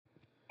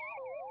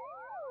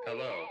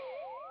Hello,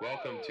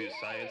 welcome to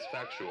Science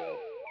Factual.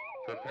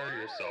 Prepare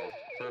yourself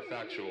for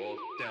factual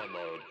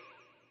download.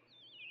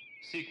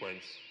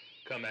 Sequence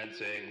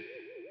commencing.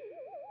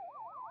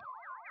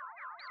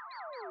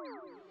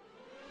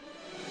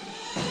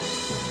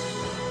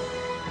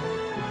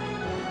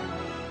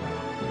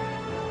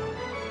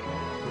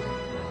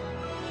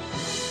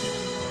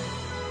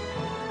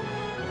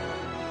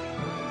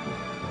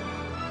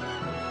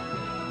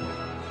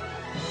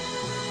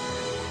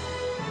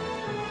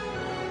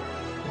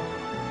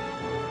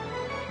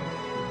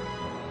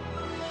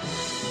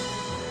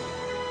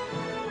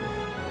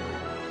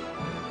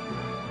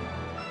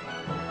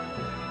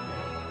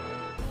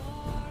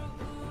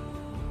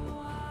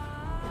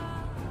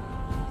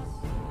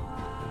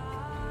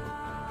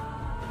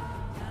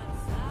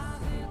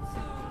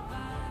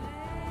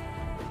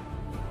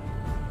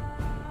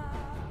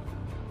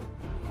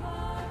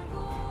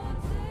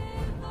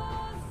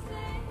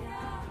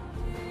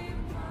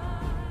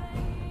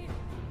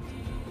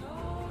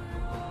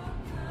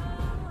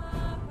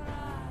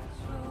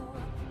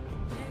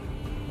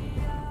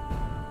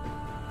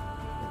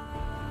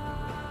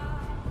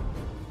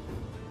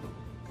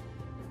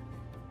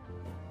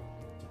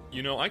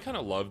 You know, I kind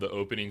of love the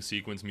opening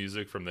sequence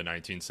music from the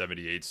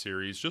 1978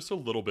 series just a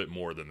little bit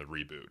more than the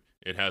reboot.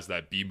 It has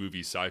that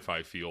B-movie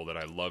sci-fi feel that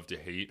I love to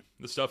hate,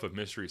 the stuff of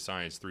Mystery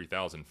Science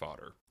 3000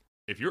 fodder.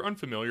 If you're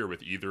unfamiliar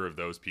with either of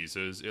those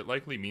pieces, it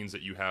likely means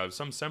that you have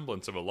some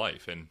semblance of a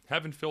life and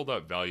haven't filled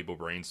up valuable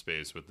brain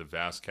space with the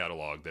vast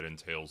catalog that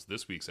entails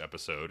this week's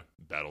episode,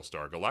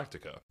 Battlestar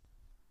Galactica.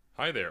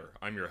 Hi there,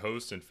 I'm your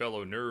host and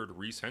fellow nerd,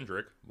 Reese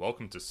Hendrick.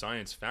 Welcome to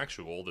Science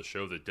Factual, the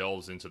show that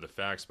delves into the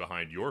facts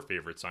behind your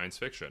favorite science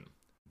fiction.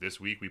 This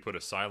week we put a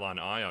Cylon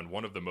eye on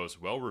one of the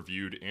most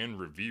well-reviewed and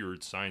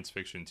revered science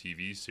fiction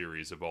TV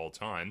series of all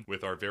time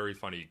with our very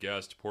funny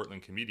guest,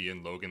 Portland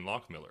comedian Logan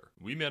Loughmiller.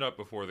 We met up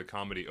before the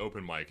comedy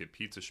open mic at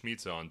Pizza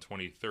Schmizza on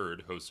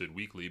 23rd, hosted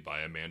weekly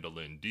by Amanda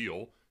Lynn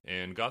Deal,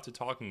 and got to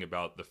talking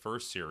about the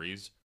first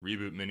series,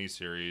 reboot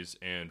miniseries,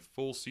 and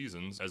full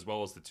seasons, as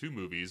well as the two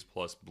movies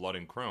plus Blood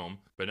and Chrome,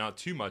 but not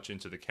too much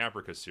into the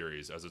Caprica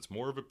series, as it's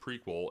more of a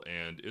prequel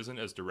and isn't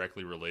as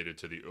directly related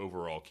to the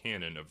overall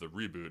canon of the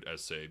reboot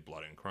as, say,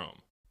 Blood and Chrome.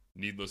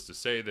 Needless to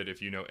say that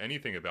if you know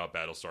anything about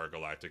Battlestar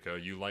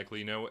Galactica, you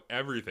likely know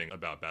everything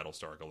about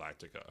Battlestar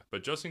Galactica.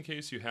 But just in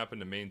case you happen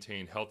to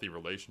maintain healthy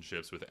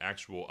relationships with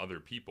actual other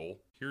people,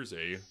 here's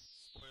a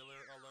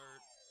Spoiler alert!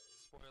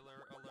 Spoiler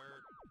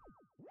alert!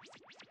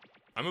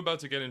 I'm about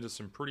to get into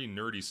some pretty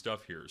nerdy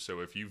stuff here, so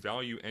if you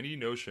value any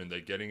notion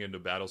that getting into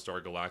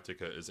Battlestar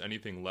Galactica is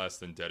anything less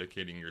than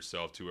dedicating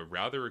yourself to a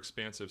rather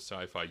expansive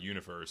sci-fi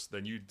universe,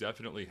 then you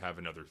definitely have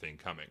another thing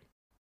coming.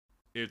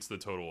 It's the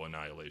total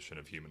annihilation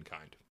of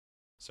humankind.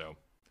 So,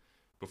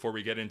 before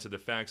we get into the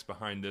facts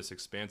behind this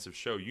expansive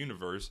show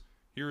universe,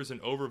 here is an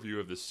overview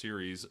of the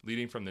series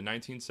leading from the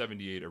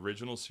 1978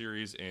 original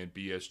series and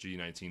BSG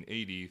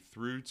 1980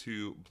 through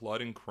to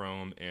Blood and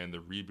Chrome and the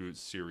reboot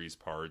series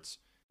parts,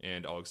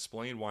 and I'll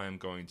explain why I'm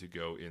going to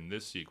go in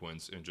this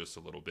sequence in just a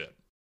little bit.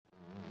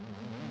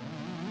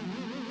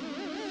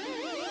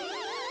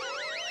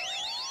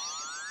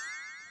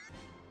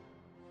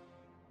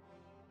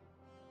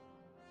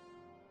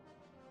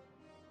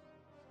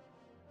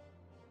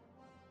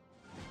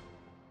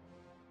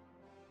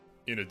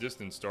 In a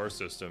distant star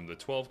system, the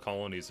 12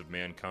 colonies of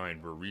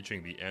mankind were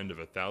reaching the end of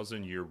a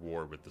 1,000-year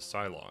war with the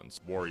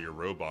Cylons, warrior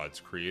robots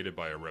created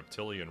by a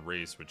reptilian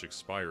race which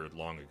expired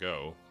long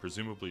ago,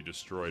 presumably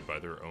destroyed by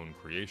their own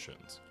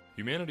creations.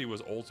 Humanity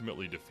was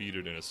ultimately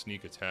defeated in a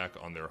sneak attack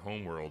on their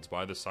homeworlds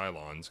by the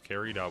Cylons,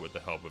 carried out with the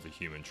help of a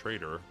human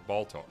traitor,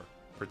 Baltar.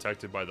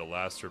 Protected by the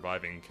last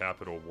surviving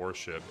capital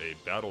warship, a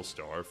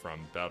Battlestar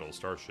from Battle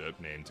Starship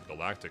named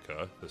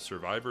Galactica, the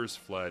survivors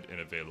fled in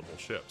available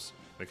ships.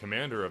 The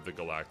commander of the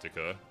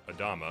Galactica,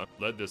 Adama,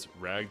 led this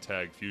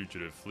ragtag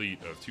fugitive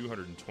fleet of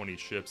 220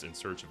 ships in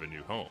search of a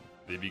new home.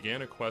 They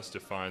began a quest to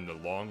find the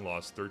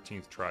long-lost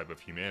 13th tribe of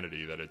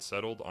humanity that had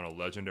settled on a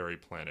legendary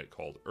planet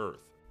called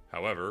Earth.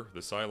 However, the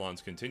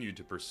Cylons continued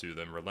to pursue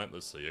them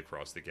relentlessly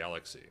across the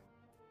galaxy.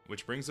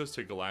 Which brings us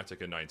to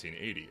Galactica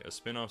 1980, a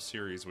spin-off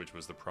series which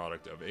was the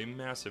product of a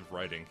massive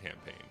writing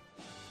campaign.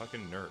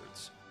 Fucking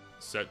nerds.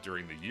 Set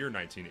during the year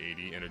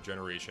 1980 and a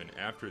generation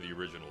after the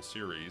original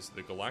series,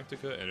 the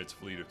Galactica and its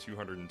fleet of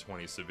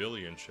 220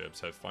 civilian ships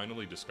have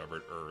finally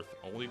discovered Earth,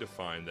 only to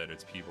find that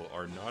its people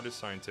are not as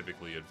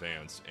scientifically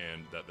advanced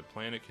and that the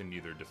planet can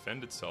neither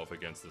defend itself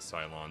against the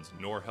Cylons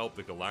nor help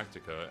the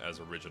Galactica as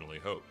originally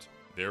hoped.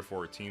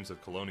 Therefore, teams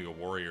of colonial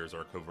warriors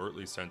are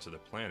covertly sent to the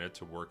planet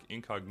to work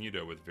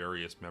incognito with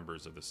various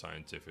members of the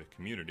scientific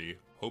community,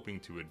 hoping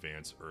to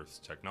advance Earth's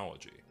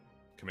technology.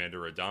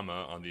 Commander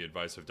Adama, on the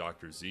advice of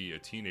Dr. Z, a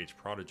teenage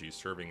prodigy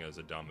serving as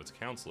Adama's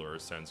counselor,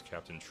 sends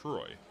Captain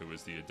Troy, who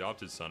is the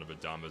adopted son of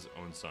Adama's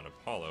own son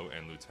Apollo,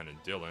 and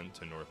Lieutenant Dylan,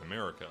 to North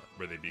America,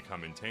 where they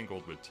become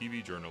entangled with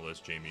TV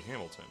journalist Jamie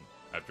Hamilton.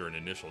 After an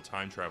initial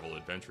time travel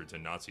adventure to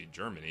Nazi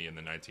Germany in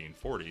the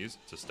 1940s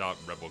to stop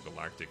Rebel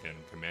Galactic and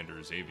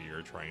Commander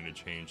Xavier trying to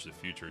change the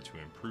future to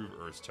improve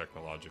Earth's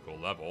technological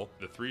level,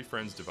 the three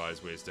friends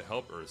devise ways to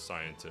help Earth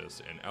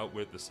scientists and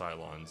outwit the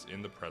Cylons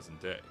in the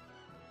present day.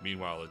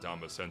 Meanwhile,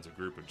 Adama sends a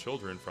group of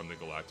children from the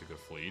Galactica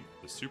fleet,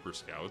 the Super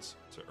Scouts,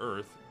 to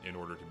Earth in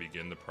order to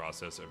begin the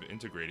process of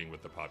integrating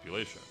with the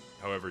population.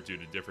 However, due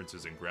to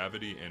differences in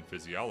gravity and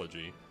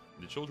physiology,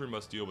 the children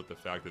must deal with the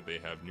fact that they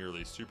have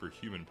nearly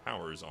superhuman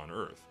powers on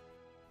Earth.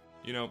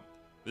 You know,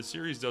 the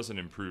series doesn't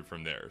improve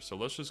from there, so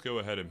let's just go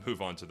ahead and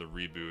move on to the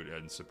reboot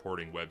and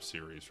supporting web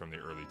series from the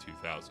early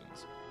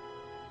 2000s.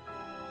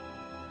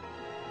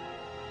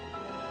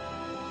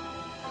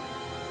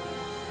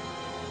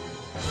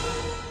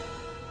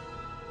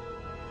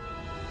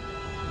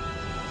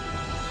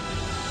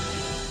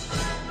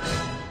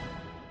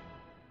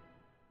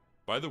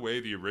 By the way,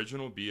 the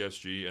original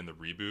BSG and the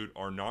reboot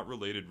are not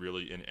related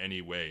really in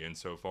any way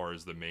insofar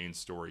as the main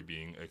story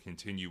being a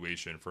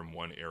continuation from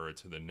one era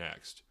to the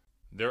next.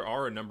 There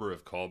are a number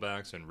of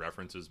callbacks and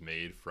references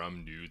made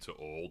from new to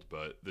old,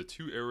 but the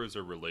two eras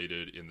are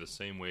related in the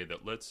same way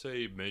that, let's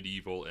say,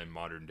 medieval and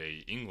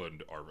modern-day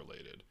England are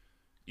related.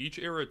 Each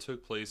era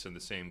took place in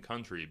the same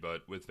country,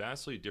 but with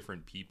vastly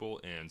different people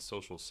and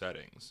social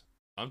settings.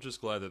 I'm just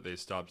glad that they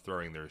stopped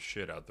throwing their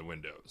shit out the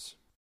windows.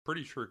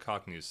 Pretty sure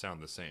Cockneys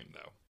sound the same,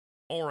 though.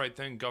 Alright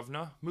then,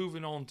 Governor,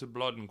 moving on to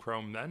Blood and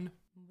Chrome then.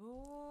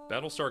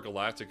 Battlestar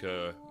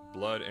Galactica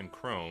Blood and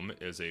Chrome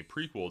is a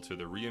prequel to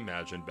the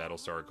reimagined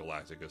Battlestar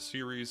Galactica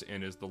series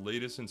and is the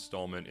latest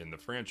installment in the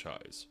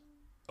franchise.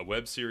 A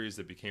web series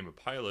that became a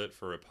pilot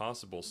for a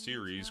possible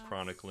series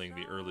chronicling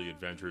the early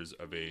adventures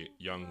of a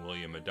young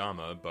William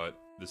Adama, but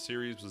the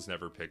series was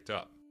never picked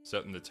up.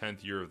 Set in the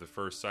 10th year of the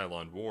First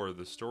Cylon War,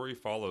 the story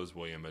follows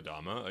William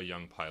Adama, a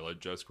young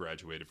pilot just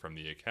graduated from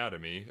the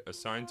Academy,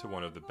 assigned to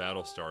one of the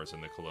battle stars in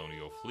the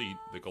colonial fleet,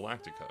 the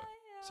Galactica.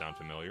 Sound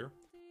familiar?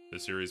 The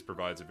series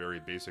provides a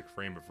very basic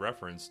frame of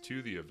reference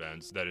to the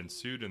events that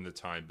ensued in the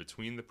time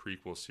between the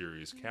prequel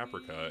series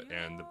Caprica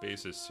and the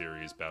basis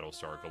series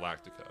Battlestar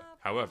Galactica.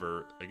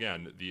 However,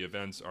 again, the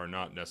events are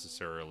not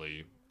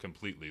necessarily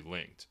completely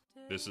linked.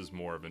 This is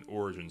more of an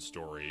origin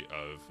story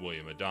of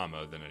William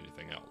Adama than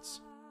anything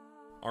else.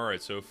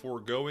 Alright, so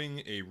foregoing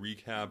a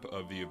recap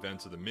of the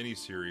events of the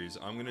miniseries,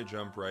 I'm going to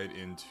jump right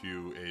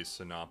into a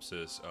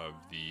synopsis of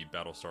the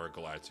Battlestar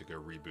Galactica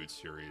reboot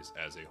series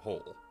as a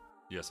whole.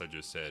 Yes, I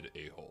just said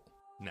a whole.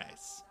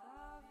 Nice.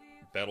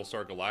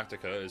 Battlestar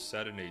Galactica is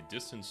set in a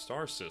distant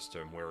star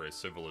system where a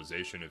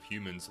civilization of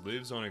humans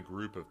lives on a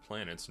group of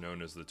planets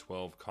known as the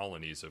 12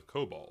 Colonies of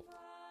Cobalt.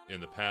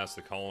 In the past,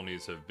 the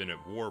colonies have been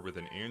at war with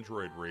an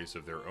android race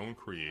of their own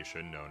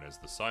creation known as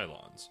the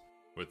Cylons.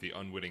 With the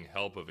unwitting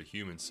help of a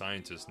human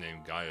scientist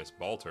named Gaius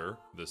Baltar,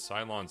 the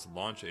Cylons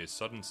launch a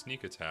sudden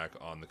sneak attack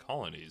on the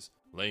colonies,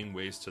 laying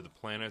waste to the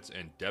planets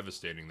and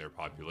devastating their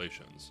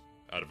populations.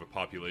 Out of a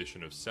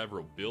population of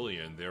several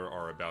billion, there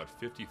are about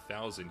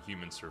 50,000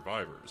 human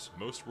survivors.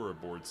 Most were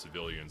aboard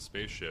civilian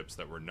spaceships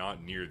that were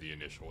not near the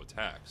initial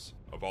attacks.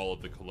 Of all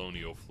of the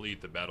colonial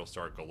fleet, the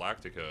Battlestar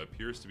Galactica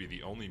appears to be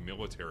the only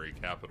military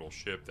capital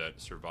ship that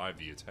survived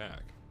the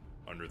attack.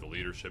 Under the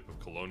leadership of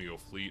Colonial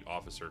Fleet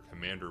Officer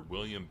Commander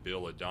William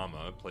Bill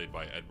Adama, played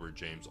by Edward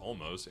James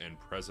Olmos, and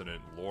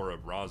President Laura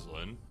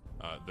Roslin,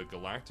 the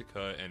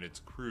Galactica and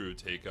its crew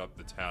take up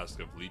the task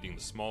of leading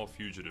the small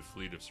fugitive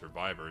fleet of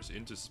survivors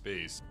into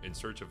space in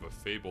search of a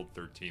fabled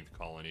 13th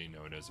colony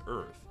known as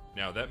Earth.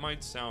 Now, that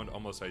might sound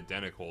almost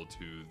identical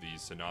to the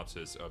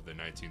synopsis of the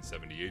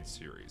 1978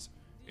 series,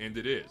 and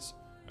it is.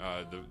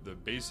 The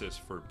basis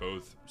for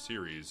both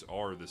series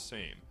are the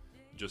same,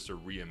 just a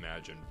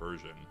reimagined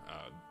version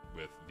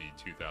with the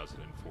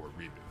 2004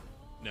 reboot.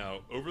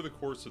 Now, over the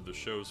course of the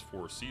show's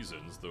 4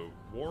 seasons, the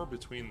war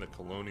between the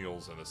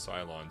Colonials and the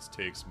Cylons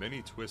takes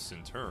many twists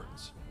and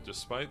turns.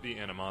 Despite the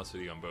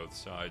animosity on both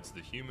sides,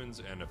 the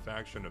humans and a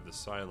faction of the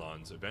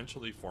Cylons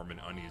eventually form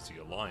an uneasy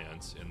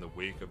alliance in the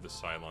wake of the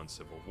Cylon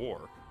Civil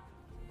War.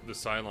 The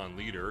Cylon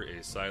leader, a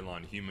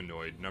Cylon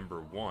humanoid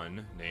number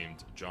 1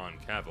 named John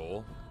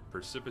Cavil,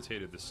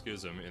 precipitated the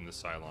schism in the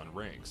Cylon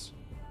ranks.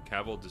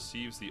 Cavil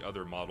deceives the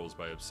other models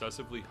by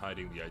obsessively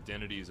hiding the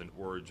identities and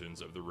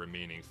origins of the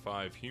remaining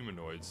 5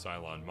 humanoid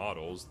Cylon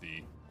models,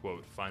 the,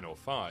 quote, final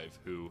 5,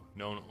 who,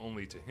 known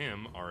only to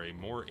him, are a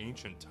more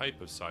ancient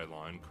type of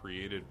Cylon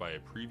created by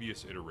a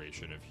previous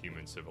iteration of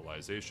human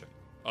civilization.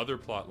 Other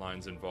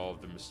plotlines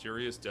involve the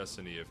mysterious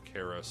destiny of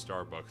Kara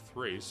Starbuck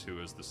Thrace,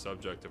 who is the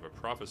subject of a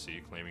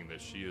prophecy claiming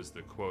that she is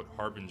the, quote,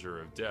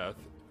 harbinger of death,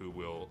 who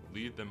will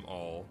lead them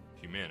all,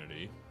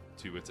 humanity,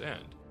 to its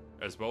end,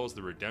 as well as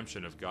the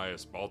redemption of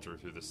Gaius Baltar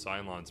through the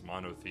Cylons'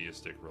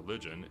 monotheistic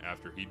religion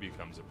after he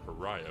becomes a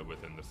pariah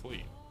within the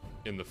fleet.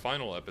 In the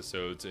final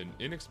episodes, an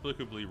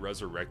inexplicably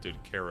resurrected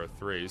Kara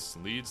Thrace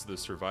leads the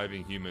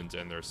surviving humans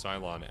and their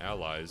Cylon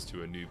allies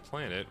to a new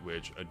planet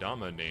which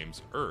Adama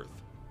names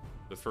Earth.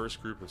 The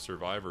first group of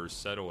survivors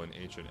settle in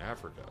ancient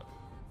Africa.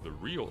 The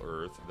real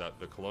Earth that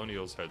the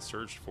Colonials had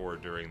searched for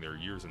during their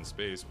years in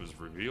space was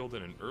revealed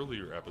in an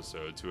earlier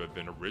episode to have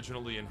been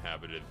originally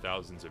inhabited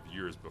thousands of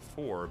years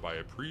before by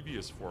a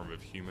previous form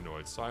of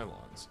humanoid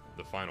Cylons.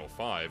 The final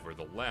five were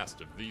the last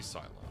of these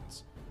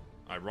Cylons.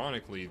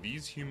 Ironically,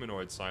 these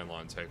humanoid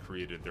Cylons had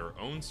created their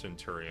own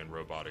Centurion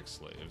robotic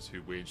slaves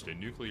who waged a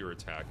nuclear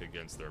attack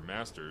against their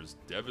masters,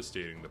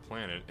 devastating the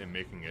planet and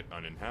making it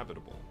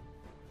uninhabitable.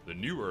 The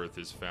new Earth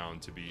is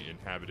found to be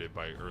inhabited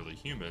by early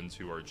humans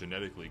who are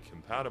genetically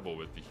compatible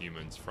with the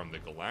humans from the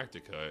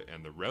Galactica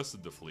and the rest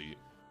of the fleet,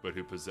 but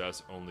who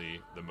possess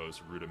only the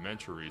most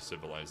rudimentary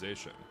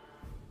civilization.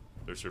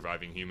 The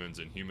surviving humans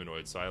and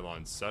humanoid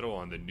Cylons settle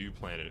on the new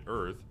planet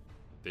Earth.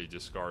 They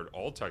discard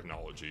all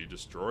technology,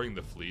 destroying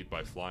the fleet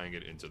by flying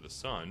it into the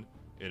sun,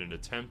 in an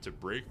attempt to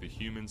break the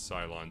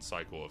human-Cylon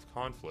cycle of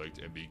conflict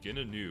and begin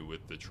anew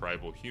with the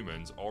tribal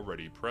humans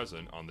already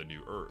present on the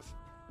new Earth.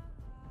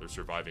 The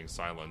surviving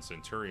Cylon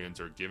Centurions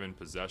are given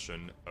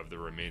possession of the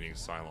remaining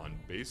Cylon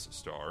base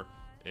star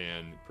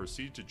and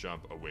proceed to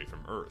jump away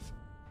from Earth.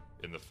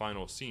 In the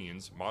final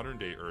scenes,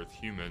 modern-day Earth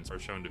humans are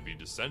shown to be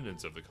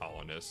descendants of the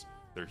colonists,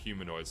 their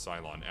humanoid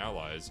Cylon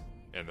allies,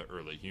 and the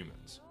early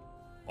humans.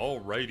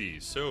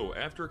 Alrighty, so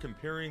after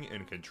comparing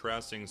and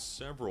contrasting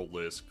several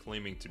lists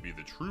claiming to be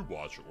the true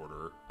watch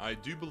order, I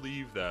do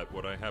believe that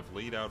what I have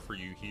laid out for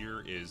you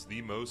here is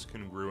the most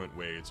congruent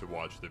way to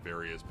watch the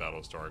various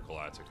Battlestar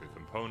Galactica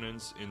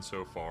components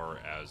insofar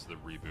as the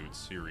reboot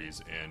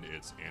series and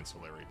its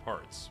ancillary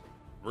parts.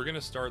 We're going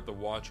to start the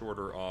watch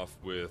order off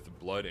with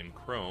Blood and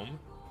Chrome,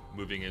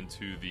 moving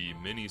into the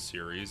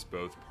mini-series,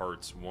 both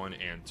parts 1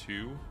 and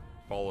 2,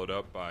 followed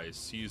up by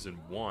Season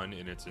 1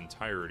 in its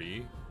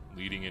entirety,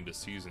 leading into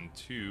Season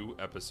 2,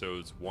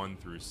 Episodes 1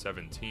 through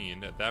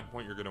 17. At that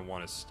point, you're going to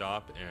want to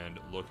stop and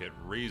look at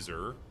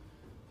Razor.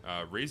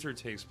 Razor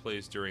takes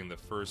place during the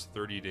first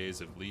 30 days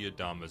of Lee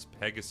Adama's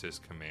Pegasus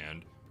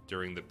Command,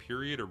 during the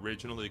period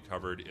originally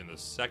covered in the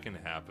second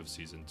half of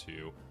Season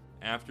 2,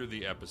 after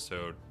the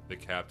episode The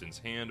Captain's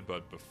Hand,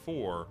 but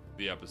before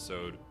the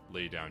episode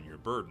Lay Down Your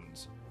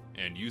Burdens,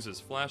 and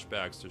uses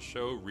flashbacks to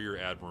show Rear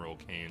Admiral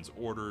Kane's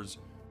orders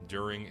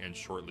during and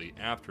shortly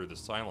after the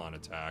Cylon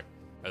attack,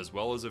 as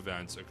well as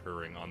events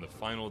occurring on the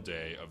final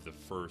day of the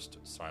first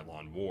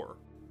Cylon War.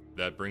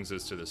 That brings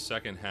us to the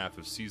second half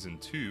of Season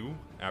 2,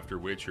 after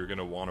which you're going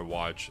to want to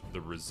watch The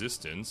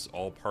Resistance,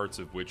 all parts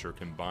of which are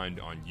combined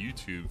on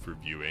YouTube for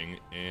viewing,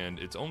 and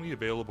it's only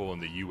available in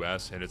the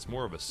US, and it's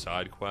more of a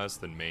side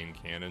quest than main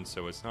canon,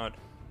 so it's not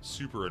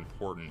super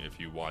important if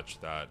you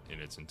watch that in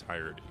its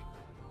entirety.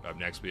 Up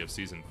next we have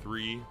Season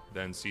 3,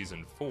 then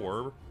Season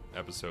 4,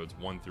 Episodes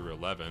 1 through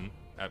 11,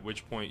 at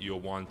which point you'll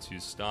want to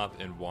stop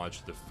and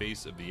watch The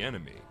Face of the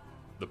Enemy,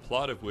 the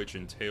plot of which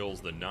entails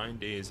the 9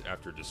 days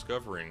after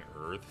discovering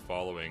Earth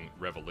following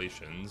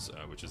Revelations,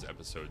 which is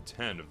episode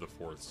 10 of the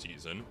 4th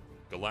season.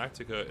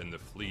 Galactica and the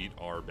fleet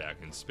are back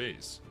in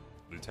space.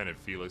 Lieutenant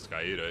Felix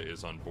Gaeta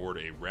is on board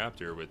a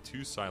Raptor with 2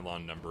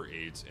 Cylon number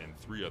 8s and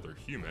 3 other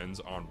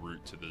humans en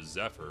route to the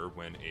Zephyr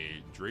when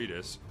a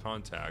Dratus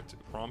contact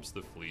prompts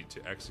the fleet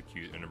to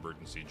execute an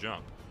emergency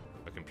jump.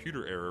 A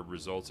computer error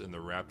results in the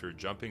Raptor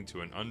jumping to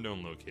an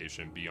unknown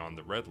location beyond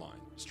the Red Line.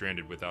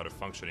 Stranded without a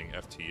functioning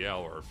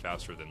FTL or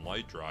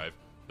faster-than-light drive,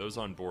 those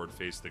on board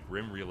face the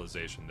grim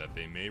realization that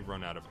they may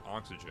run out of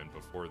oxygen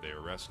before they are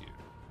rescued.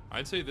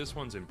 I'd say this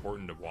one's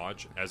important to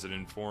watch as it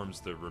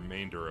informs the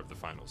remainder of the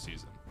final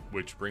season.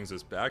 Which brings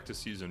us back to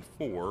Season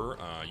 4.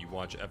 You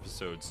watch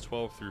episodes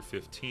 12 through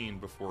 15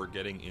 before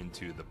getting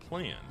into The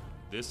Plan.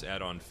 This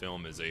add-on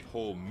film is a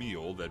whole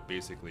meal that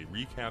basically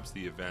recaps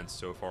the events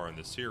so far in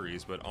the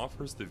series, but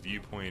offers the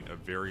viewpoint of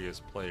various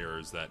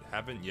players that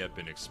haven't yet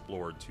been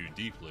explored too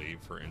deeply,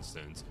 for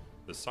instance,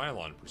 the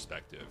Cylon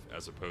perspective,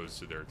 as opposed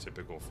to their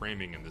typical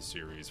framing in the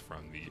series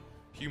from the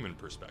human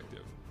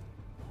perspective.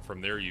 From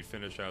there, you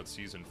finish out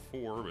Season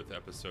 4 with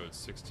episodes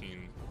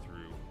 16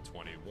 through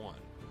 21.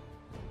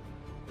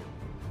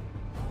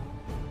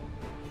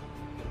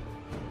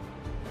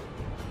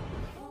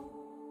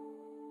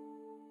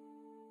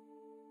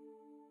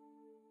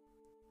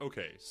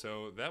 Okay,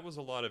 so that was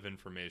a lot of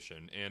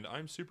information, and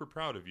I'm super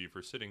proud of you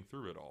for sitting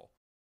through it all.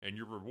 And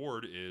your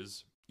reward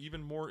is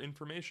even more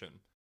information.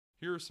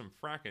 Here are some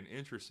frackin'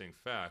 interesting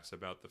facts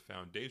about the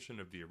foundation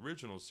of the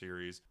original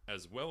series,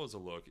 as well as a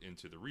look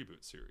into the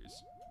reboot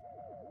series.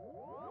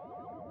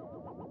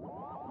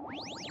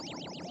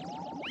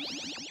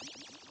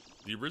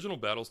 The original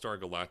Battlestar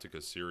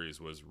Galactica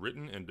series was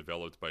written and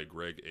developed by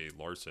Greg A.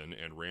 Larson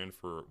and ran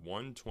for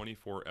one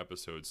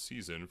 24-episode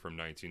season from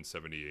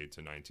 1978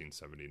 to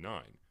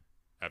 1979.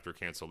 After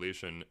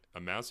cancellation,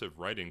 a massive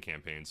writing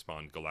campaign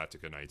spawned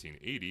Galactica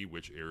 1980,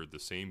 which aired the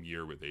same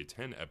year with a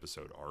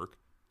 10-episode arc.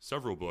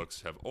 Several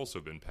books have also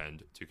been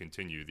penned to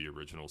continue the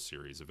original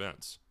series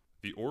events.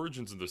 The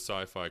origins of the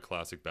sci-fi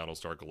classic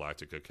Battlestar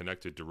Galactica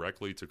connected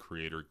directly to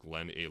creator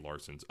Glenn A.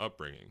 Larson's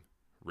upbringing.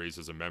 Raised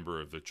as a member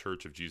of the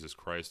Church of Jesus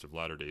Christ of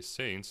Latter-day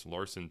Saints,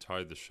 Larson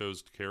tied the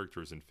show's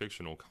characters in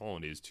fictional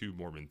colonies to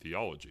Mormon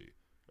theology.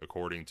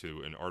 According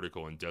to an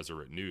article in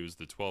Deseret News,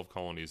 the 12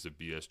 colonies of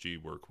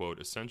BSG were, quote,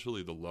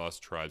 essentially the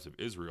lost tribes of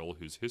Israel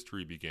whose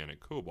history began at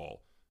Kobol,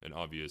 an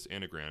obvious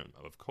anagram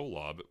of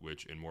Kolob,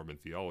 which in Mormon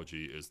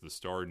theology is the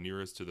star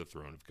nearest to the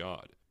throne of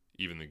God.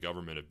 Even the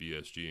government of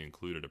BSG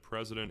included a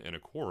president and a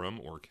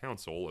quorum, or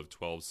council, of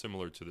 12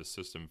 similar to the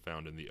system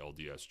found in the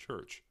LDS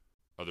Church.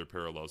 Other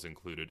parallels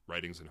included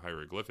writings in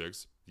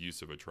hieroglyphics, the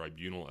use of a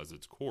tribunal as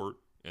its court,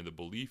 and the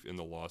belief in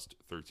the lost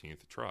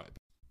 13th tribe.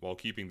 While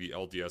keeping the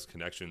LDS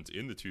connections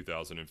in the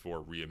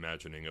 2004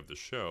 reimagining of the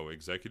show,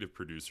 executive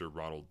producer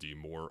Ronald D.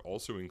 Moore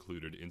also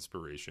included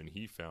inspiration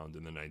he found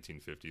in the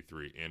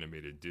 1953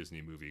 animated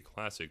Disney movie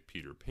classic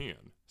Peter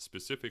Pan.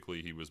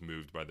 Specifically, he was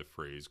moved by the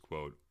phrase,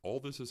 quote,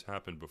 all this has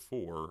happened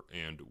before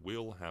and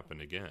will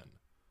happen again.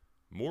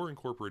 Moore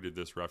incorporated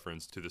this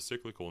reference to the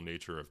cyclical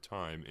nature of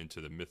time into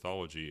the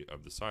mythology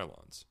of the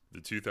Cylons.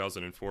 The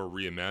 2004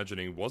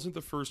 reimagining wasn't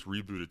the first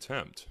reboot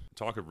attempt.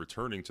 Talk of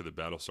returning to the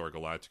Battlestar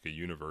Galactica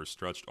universe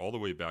stretched all the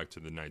way back to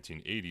the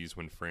 1980s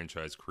when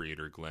franchise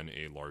creator Glenn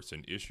A.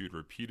 Larson issued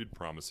repeated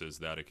promises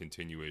that a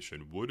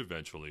continuation would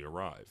eventually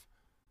arrive.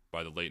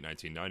 By the late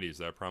 1990s,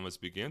 that promise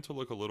began to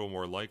look a little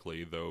more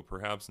likely, though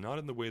perhaps not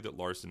in the way that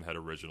Larson had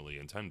originally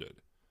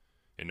intended.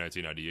 In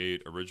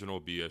 1998, original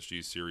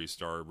BSG series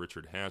star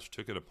Richard Hatch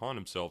took it upon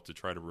himself to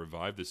try to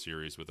revive the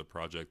series with a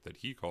project that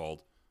he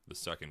called The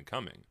Second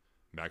Coming,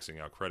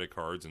 maxing out credit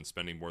cards and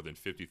spending more than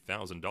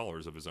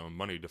 $50,000 of his own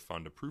money to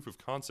fund a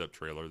proof-of-concept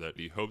trailer that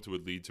he hoped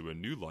would lead to a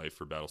new life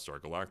for Battlestar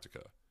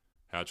Galactica.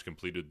 Hatch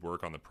completed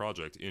work on the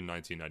project in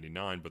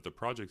 1999, but the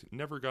project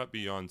never got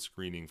beyond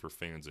screening for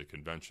fans at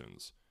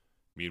conventions.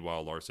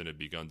 Meanwhile, Larson had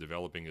begun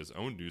developing his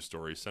own news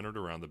story centered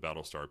around the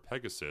Battlestar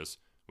Pegasus,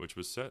 which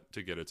was set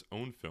to get its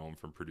own film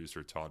from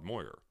producer Todd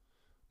Moyer.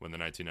 When the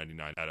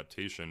 1999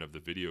 adaptation of the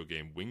video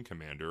game Wing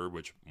Commander,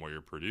 which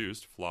Moyer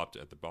produced, flopped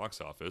at the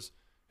box office,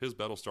 his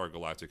Battlestar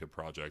Galactica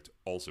project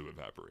also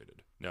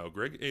evaporated. Now,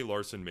 Greg A.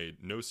 Larson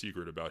made no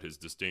secret about his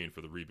disdain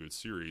for the reboot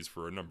series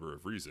for a number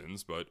of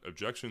reasons, but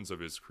objections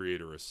of his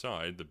creator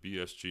aside, the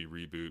BSG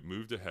reboot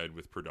moved ahead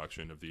with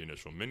production of the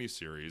initial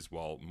miniseries,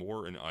 while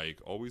Moore and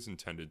Ike always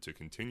intended to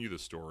continue the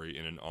story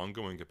in an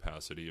ongoing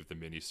capacity if the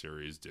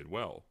miniseries did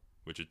well,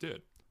 which it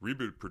did.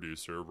 Reboot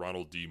producer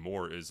Ronald D.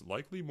 Moore is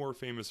likely more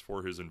famous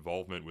for his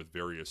involvement with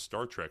various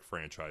Star Trek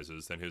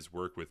franchises than his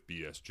work with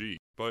BSG,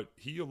 but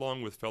he,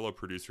 along with fellow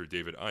producer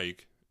David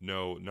Icke,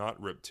 no,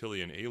 not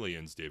Reptilian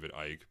Aliens David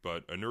Icke,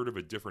 but a nerd of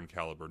a different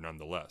caliber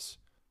nonetheless.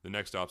 The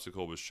next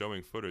obstacle was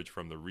showing footage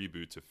from the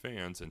reboot to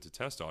fans and to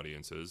test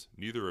audiences,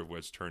 neither of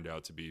which turned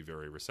out to be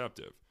very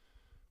receptive.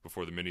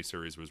 Before the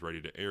miniseries was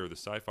ready to air, the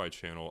Sci-Fi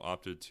Channel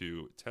opted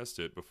to test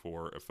it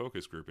before a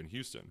focus group in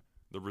Houston.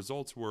 The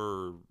results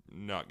were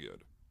not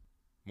good.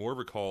 Moore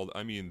recalled,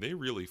 they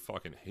really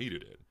fucking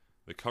hated it.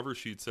 The cover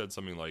sheet said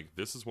something like,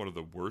 this is one of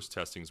the worst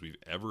testings we've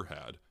ever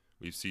had.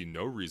 We've seen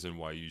no reason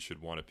why you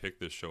should want to pick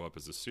this show up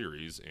as a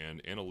series,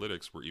 and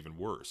analytics were even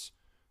worse.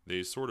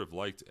 They sort of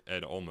liked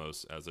Ed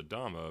Olmos as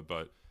Adama,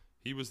 but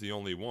he was the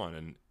only one,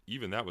 and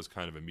even that was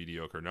kind of a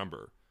mediocre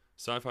number.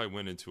 Sci-Fi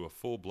went into a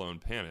full-blown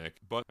panic,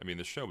 but,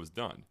 the show was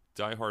done.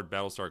 Die-hard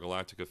Battlestar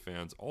Galactica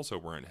fans also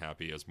weren't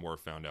happy, as Moore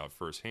found out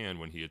firsthand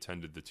when he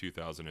attended the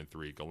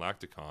 2003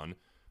 Galacticon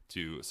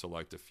to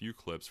select a few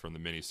clips from the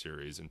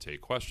miniseries and take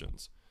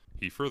questions.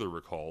 He further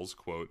recalls,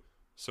 quote,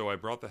 so I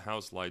brought the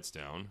house lights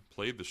down,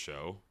 played the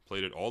show,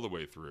 played it all the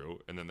way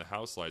through, and then the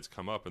house lights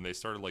come up and they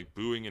started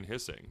booing and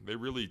hissing. They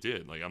really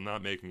did. I'm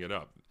not making it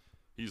up.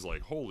 He's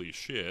like, holy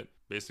shit.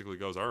 Basically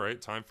goes, all right,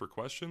 time for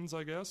questions,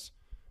 I guess?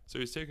 So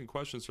he's taking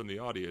questions from the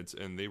audience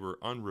and they were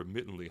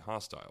unremittingly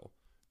hostile.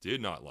 Did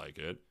not like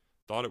it.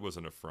 Thought it was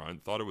an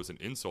affront, thought it was an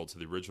insult to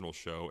the original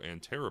show,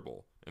 and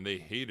terrible. And they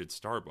hated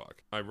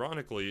Starbuck.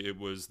 Ironically, it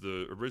was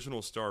the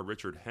original star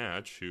Richard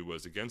Hatch, who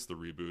was against the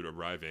reboot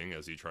arriving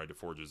as he tried to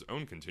forge his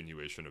own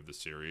continuation of the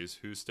series,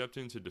 who stepped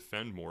in to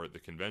defend Moore at the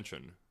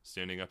convention,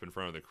 standing up in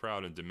front of the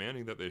crowd and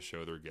demanding that they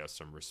show their guests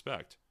some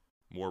respect.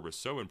 Moore was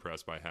so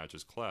impressed by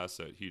Hatch's class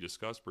that he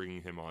discussed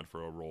bringing him on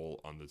for a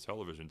role on the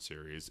television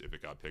series if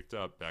it got picked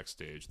up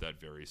backstage that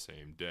very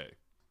same day.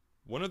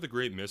 One of the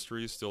great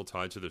mysteries still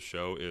tied to the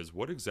show is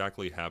what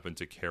exactly happened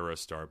to Kara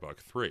Starbuck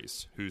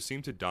Thrace, who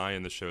seemed to die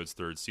in the show's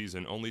third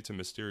season only to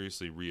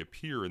mysteriously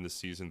reappear in the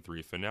season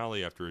 3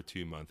 finale after a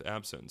 2-month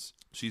absence.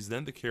 She's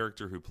then the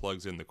character who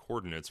plugs in the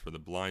coordinates for the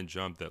blind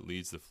jump that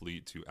leads the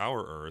fleet to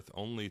our Earth,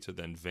 only to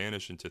then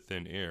vanish into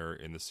thin air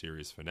in the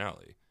series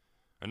finale.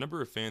 A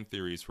number of fan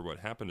theories for what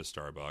happened to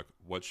Starbuck,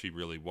 what she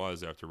really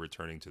was after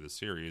returning to the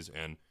series,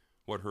 and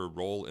what her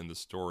role in the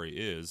story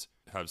is,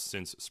 have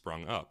since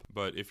sprung up.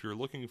 But if you're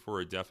looking for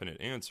a definite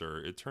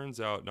answer, it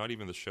turns out not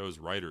even the show's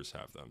writers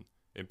have them,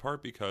 in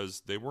part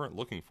because they weren't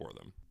looking for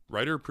them.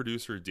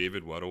 Writer-producer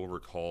David Weddle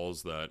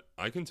recalls that,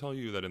 I can tell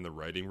you that in the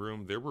writing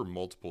room, there were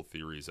multiple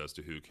theories as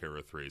to who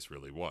Kara Thrace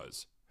really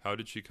was. How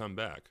did she come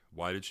back?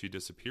 Why did she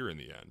disappear in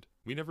the end?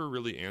 We never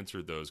really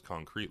answered those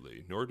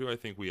concretely, nor do I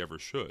think we ever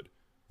should.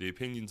 The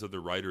opinions of the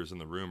writers in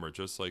the room are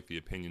just like the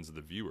opinions of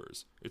the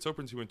viewers. It's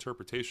open to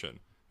interpretation,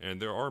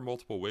 and there are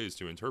multiple ways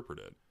to interpret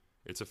it.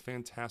 It's a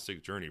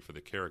fantastic journey for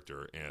the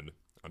character, and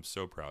I'm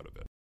so proud of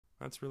it.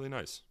 That's really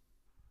nice.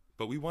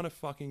 But we want to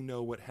fucking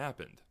know what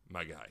happened,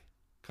 my guy.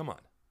 Come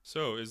on.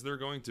 So, is there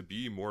going to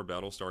be more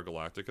Battlestar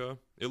Galactica?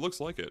 It looks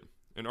like it.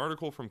 An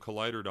article from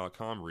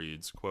Collider.com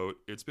reads, quote,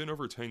 "It's been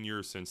over 10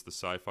 years since the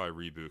sci-fi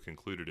reboot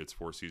concluded its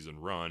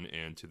 4-season run,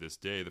 and to this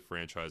day the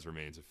franchise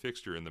remains a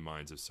fixture in the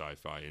minds of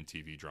sci-fi and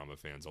TV drama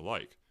fans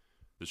alike.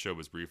 The show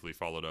was briefly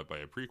followed up by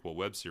a prequel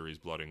web series,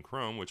 Blood and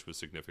Chrome, which was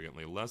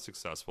significantly less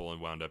successful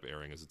and wound up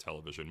airing as a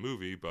television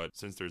movie, but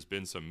since there's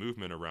been some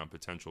movement around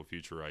potential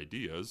future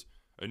ideas,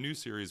 a new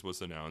series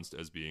was announced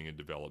as being in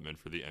development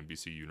for the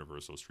NBC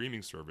Universal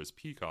streaming service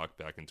Peacock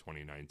back in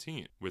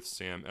 2019, with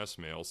Sam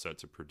Esmail set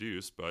to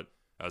produce, but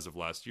as of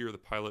last year, the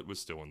pilot was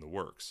still in the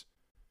works.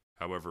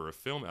 However, a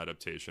film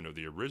adaptation of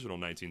the original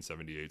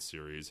 1978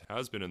 series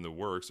has been in the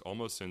works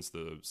almost since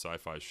the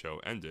sci-fi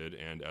show ended,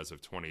 and as of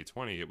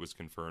 2020, it was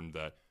confirmed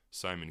that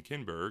Simon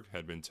Kinberg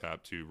had been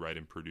tapped to write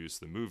and produce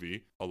the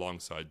movie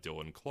alongside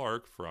Dylan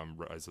Clark from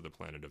Rise of the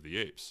Planet of the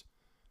Apes.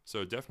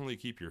 So definitely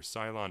keep your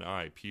Cylon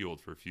eye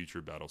peeled for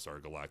future Battlestar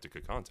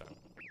Galactica content.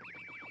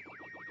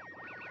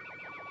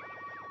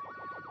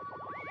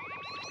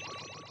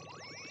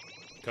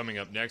 Coming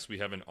up next, we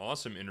have an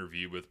awesome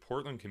interview with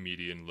Portland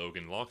comedian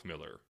Logan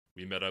Loughmiller.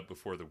 We met up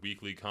before the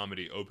weekly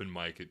comedy open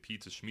mic at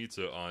Pizza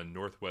Schmizza on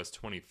Northwest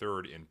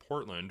 23rd in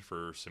Portland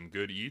for some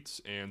good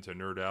eats and to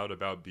nerd out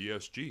about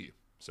BSG.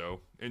 So,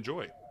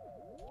 enjoy.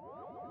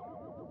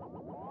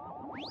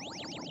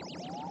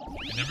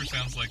 It never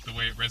sounds like the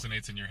way it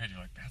resonates in your head.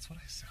 You're like, that's what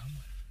I sound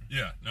like.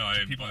 Yeah, no,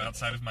 people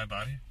outside of my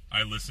body.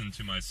 I listen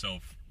to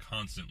myself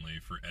constantly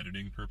for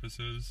editing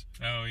purposes.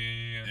 Oh,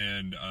 yeah.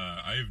 And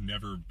I've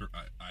never,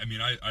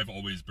 I've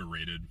always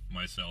berated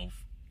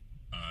myself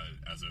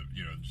as a,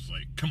 just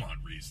like, come on,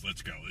 Reese,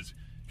 let's go. Let's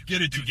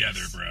get it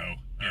together, bro.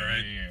 All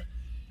right? Yeah.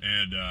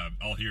 And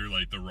I'll hear,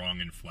 like, the wrong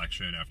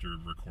inflection after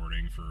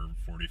recording for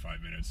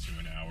 45 minutes to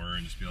an hour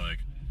and just be like,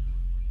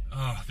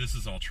 oh, this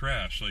is all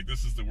trash. Like,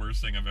 this is the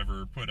worst thing I've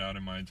ever put out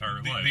in my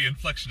entire life. The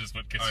inflection is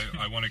what gets you.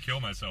 I want to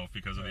kill myself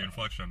because of the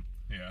inflection.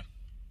 Yeah.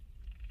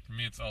 For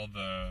me, it's all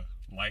the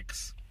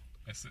likes.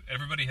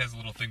 Everybody has a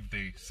little thing that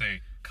they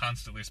say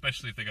constantly,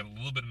 especially if they get a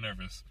little bit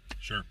nervous.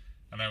 Sure.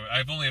 And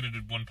I've only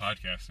edited one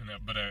podcast,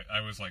 but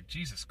I was like,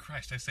 Jesus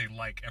Christ, I say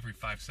like every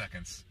 5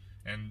 seconds.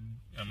 And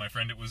my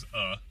friend, it was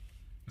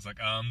It's like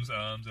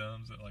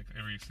like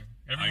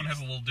everyone has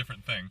a little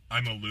different thing.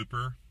 I'm a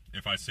looper.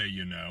 If I say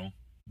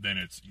then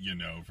it's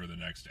for the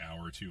next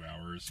hour, 2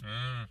 hours.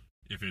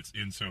 If it's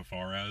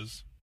insofar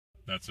as,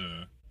 that's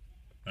a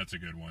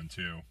good one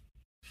too.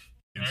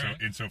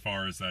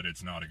 Insofar as that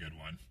it's not a good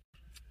one.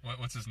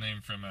 What's his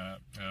name from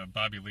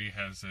Bobby Lee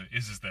has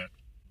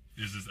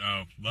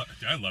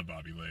I love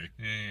Bobby Lee.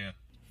 Yeah.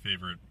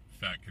 Favorite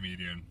fat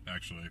comedian,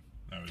 actually.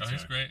 I would say.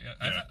 He's great.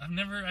 Yeah. I've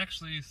never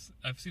actually.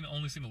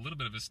 Only seen a little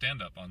bit of his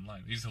stand up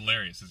online. He's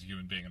hilarious as a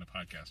human being and a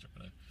podcaster.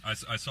 But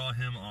I saw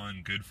him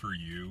on Good For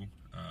You,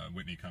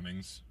 Whitney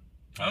Cummings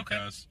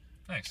podcast.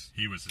 Okay. Nice.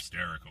 He was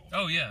hysterical.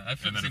 Oh yeah, I've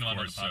seen him on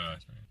the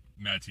podcast.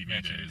 Mad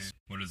TV Days.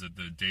 What is it?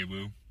 The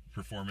Daewoo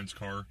performance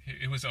car.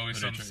 It was always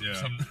some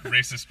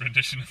racist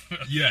rendition.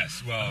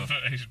 Yes, well, of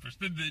Asian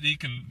person. He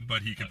can pull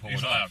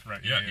it off. Allowed,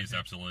 right? Yeah, he's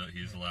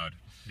allowed.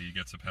 He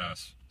gets a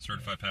pass,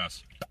 certified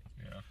pass.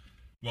 Yeah.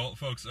 Well,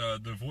 folks,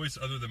 the voice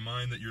other than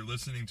mine that you're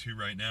listening to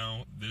right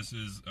now, that's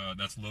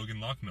Logan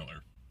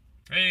Loughmiller.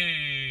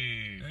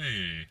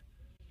 Hey.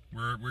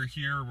 We're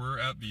here. We're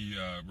at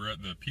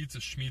the Pizza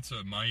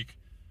Schmizza mic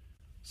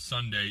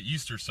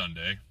Easter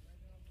Sunday,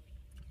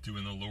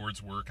 doing the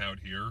Lord's work out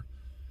here.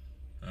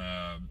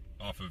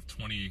 Off of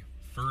 21st.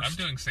 I'm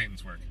doing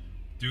Satan's work.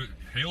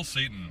 Hail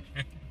Satan.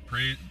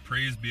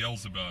 Praise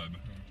Beelzebub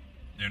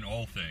in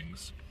all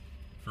things,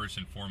 first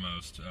and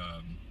foremost.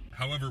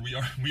 However, we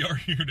are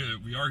here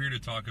to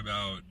talk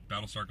about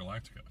Battlestar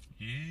Galactica.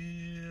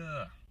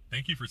 Yeah.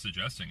 Thank you for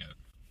suggesting it.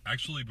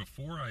 Actually,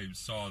 before I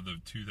saw the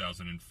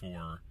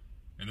 2004,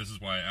 and this is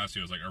why I asked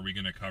you, I was like, are we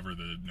going to cover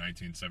the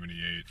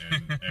 1978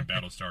 and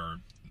Battlestar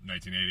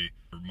 1980?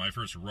 My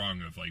first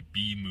rung of like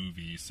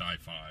B-movie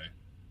sci-fi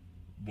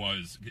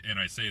was, and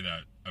I say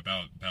that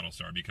about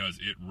Battlestar because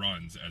it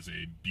runs as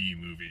a B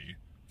movie.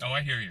 Oh,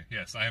 I hear you.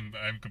 Yes, I'm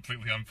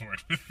completely on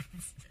board.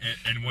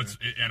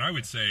 and I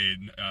would say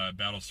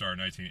Battlestar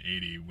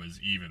 1980 was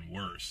even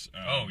worse.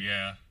 Oh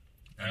yeah,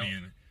 I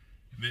mean,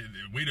 the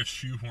way to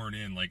shoehorn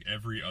in like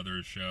every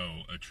other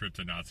show a trip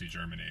to Nazi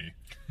Germany.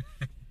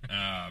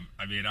 I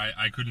mean,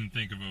 I couldn't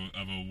think of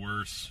a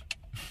worse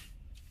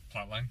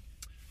plotline.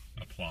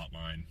 A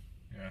plotline.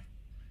 Yeah.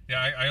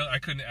 Yeah, I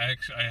couldn't. I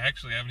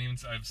actually haven't even.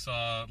 I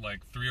saw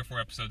like 3 or 4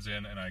 episodes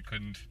in, and I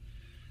couldn't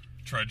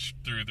trudge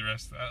through the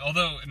rest.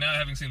 Although now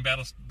having seen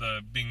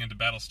being into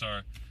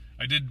Battlestar,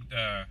 I did.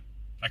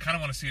 I kind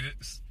of want to see it,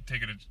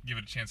 give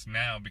it a chance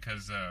now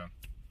because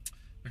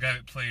the guy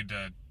that played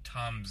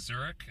Tom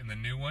Zurich in the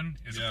new one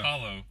is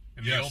Apollo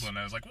in the old one.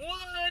 I was like,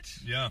 what?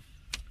 Yeah.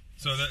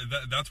 So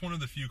that's one of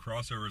the few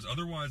crossovers.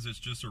 Otherwise, it's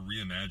just a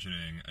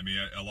reimagining. I mean,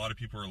 a lot of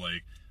people are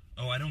like,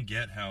 oh, I don't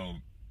get how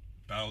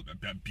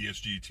that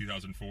BSG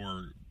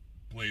 2004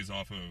 plays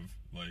off of,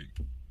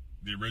 like,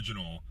 the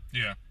original.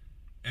 Yeah.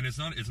 And it's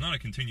not a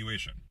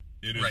continuation.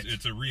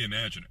 It's a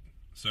reimagining.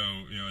 So,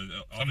 you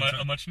know,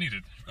 a much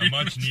needed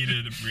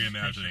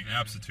reimagining.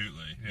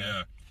 Absolutely.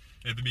 Yeah.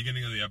 At the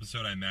beginning of the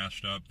episode, I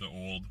mashed up the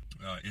old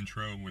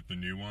intro with the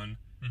new one.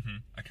 Mm-hmm.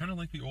 I kind of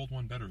like the old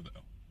one better,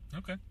 though.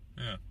 Okay.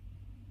 Yeah.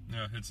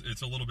 Yeah,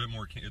 it's a little bit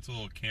more. It's a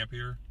little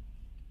campier.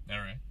 All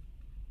right.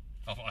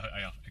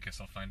 I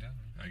guess I'll find out.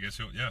 I guess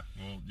you'll. Yeah.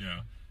 Well, you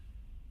know,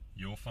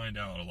 you'll find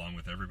out along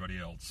with everybody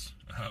else.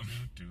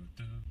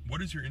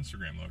 What is your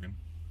Instagram, Logan?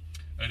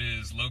 It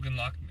is Logan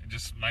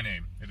just my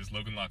name. It is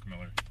Logan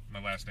Loughmiller.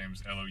 My last name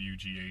is Loughmiller.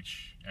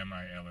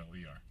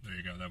 There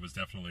you go. That was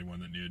definitely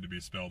one that needed to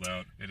be spelled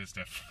out. It is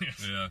definitely.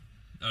 Yeah.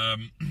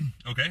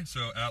 Okay,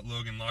 so at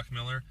Logan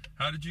Loughmiller,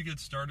 how did you get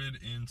started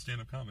in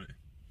stand-up comedy?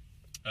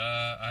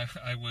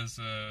 I was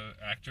an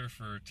actor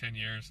for 10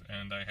 years,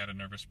 and I had a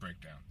nervous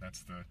breakdown.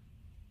 That's the...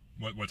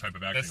 What type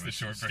of acting? That's the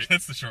short version.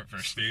 That's the short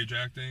version. Stage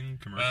acting,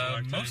 commercial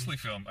acting? Mostly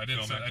film. I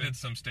did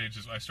some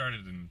stages. I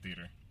started in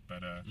theater,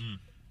 but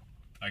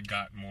I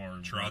got more...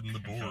 Trodden the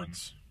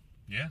boards.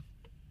 Yeah.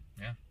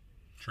 Yeah.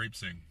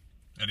 Traipsing.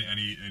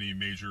 Any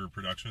major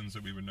productions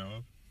that we would know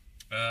of?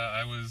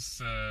 I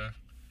was a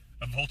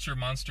vulture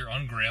monster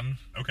on Grimm.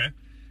 Okay.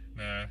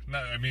 I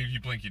mean, if you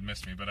blink, you'd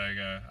miss me. But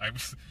I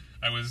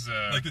was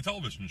like the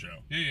television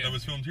show. Yeah. That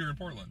was filmed here in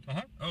Portland.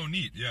 Uh-huh. Oh,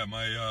 neat. Yeah,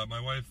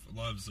 my wife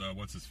loves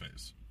what's his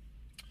face.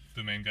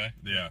 The main guy.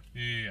 Yeah.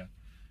 Yeah.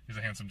 He's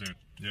a handsome dude.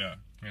 Yeah.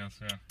 Yes.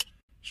 Yeah.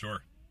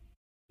 Sure.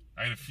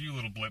 I had a few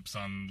little blips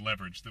on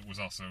Leverage that was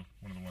also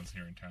one of the ones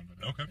here in town.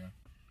 But okay. Yeah.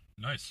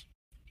 Nice.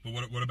 But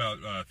what about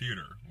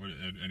theater?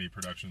 Any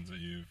productions that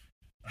you've?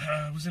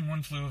 I was in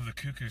One Flew Over the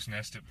Cuckoo's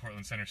Nest at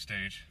Portland Center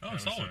Stage. Oh,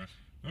 solid.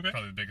 Okay.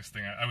 Probably the biggest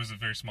thing. I was a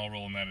very small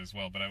role in that as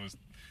well, but I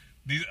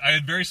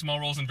had very small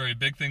roles in very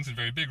big things and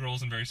very big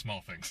roles in very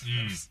small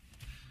things.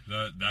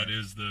 That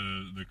is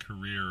the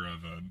career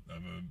of a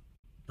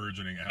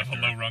burgeoning actor. Of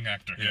a low-rung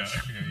actor. Yeah.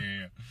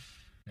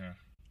 Yeah.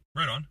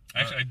 Right on.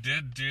 Actually, I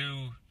did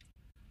do,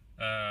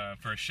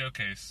 for a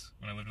showcase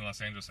when I lived in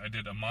Los Angeles, I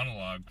did a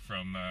monologue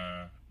from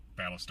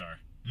Battlestar.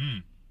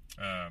 It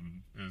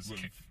was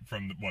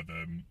from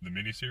the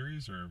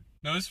miniseries or?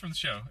 No, this is from the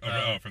show.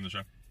 From the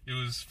show. It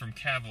was from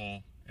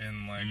Cavill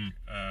in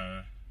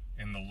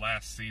in the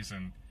last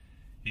season.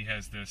 He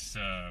has this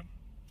God,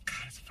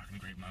 it's a fucking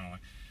great monologue.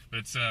 But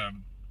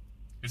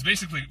it's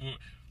basically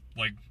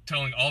like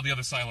telling all the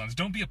other Cylons,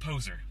 don't be a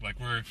poser.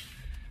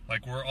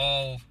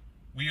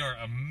 We are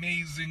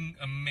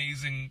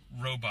amazing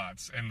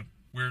robots, and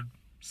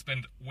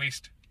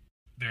waste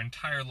their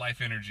entire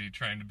life energy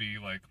trying to be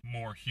like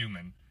more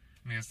human.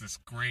 I mean, it's this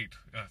great.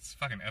 It's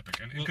fucking epic.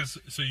 And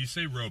so you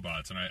say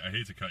robots, and I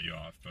hate to cut you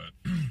off, but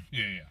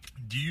yeah.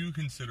 Do you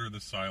consider the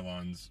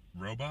Cylons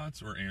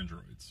robots or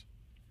androids?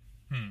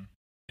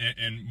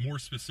 And more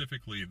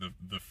specifically,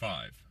 the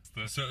five.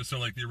 So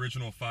like the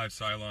original 5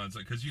 Cylons,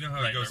 because you know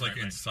how it goes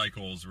in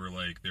cycles, where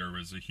like there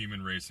was a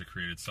human race that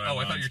created Cylons. Oh,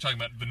 I thought you were talking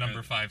about the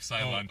number 5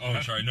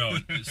 Cylon. Sorry,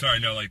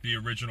 no, like the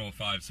original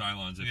 5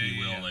 Cylons, if you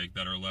will, like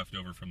that are left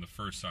over from the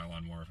first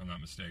Cylon War, if I'm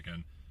not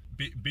mistaken.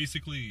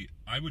 Basically,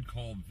 I would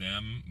call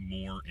them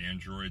more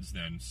androids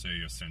than,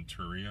 say, a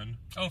Centurion.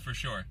 Oh, for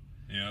sure.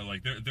 Yeah,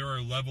 like there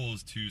are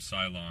levels to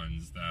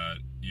Cylons that,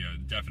 you know,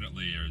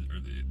 definitely are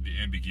the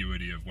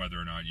ambiguity of whether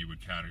or not you would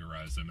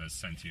categorize them as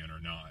sentient or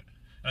not.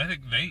 And I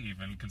think they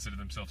even consider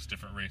themselves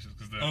different races,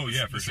 because the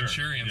sure.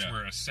 Centurions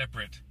were a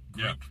separate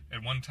group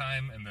at one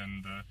time, and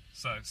then the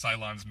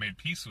Cylons made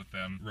peace with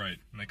them, right?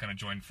 And they kind of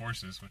joined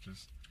forces, which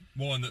is...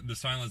 Well, and the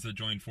Cylons that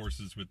joined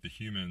forces with the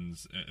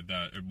humans,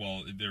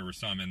 there were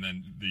some, and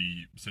then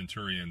the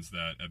Centurions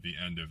that at the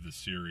end of the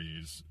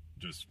series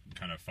just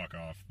kind of fuck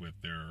off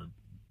with their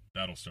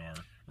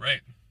Battlestar.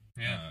 Right,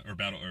 yeah. Or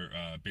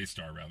Base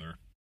Star, rather.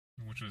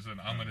 Which was an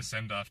ominous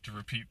send-off to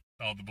repeat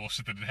all the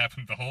bullshit that had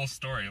happened the whole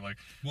story. Like,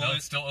 well,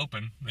 it's still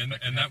open. And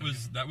that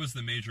was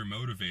the major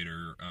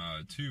motivator,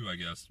 too, I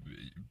guess,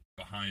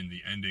 behind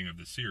the ending of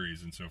the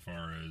series,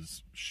 insofar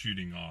as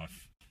shooting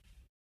off,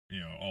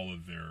 you know, all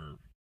of their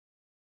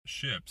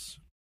ships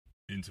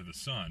into the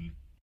sun.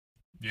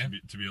 Yeah.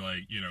 To be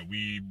like, you know,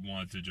 we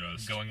want to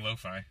just... Going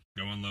lo-fi.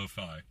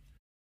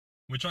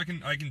 Which I can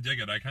dig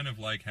it. I kind of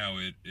like how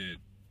it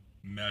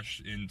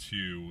meshed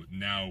into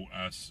now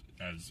us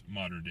as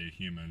modern day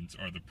humans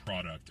are the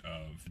product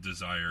of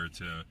desire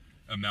to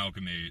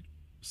amalgamate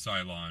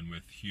Cylon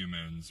with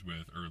humans,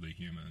 with early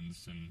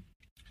humans, and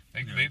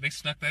they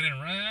snuck that in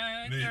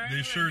right.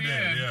 They sure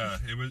did. Yeah,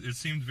 it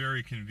seemed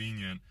very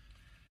convenient.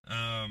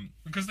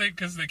 Because they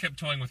kept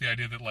toying with the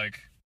idea that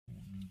like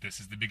this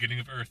is the beginning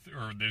of Earth,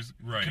 or there's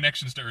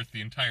connections to Earth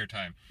the entire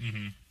time.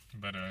 Mm-hmm.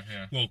 But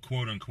yeah. Well,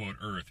 quote unquote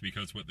Earth,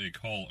 because what they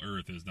call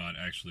Earth is not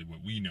actually what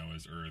we know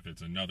as Earth.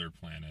 It's another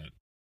planet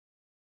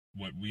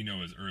what we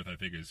know as Earth, I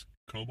think, is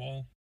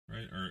Cobol,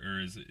 right? Or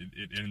is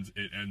it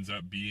ends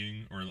up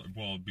being, or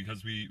well,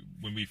 because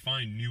when we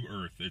find New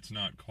Earth, it's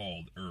not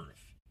called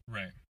Earth.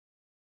 Right.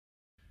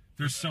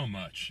 There's so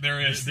much. There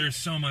is. There's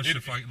so much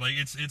to find. Like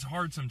it's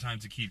hard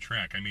sometimes to keep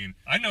track. I mean,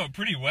 I know it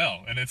pretty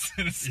well, and it's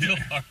still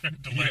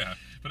hard to learn. Yeah.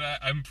 But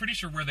I'm pretty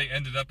sure where they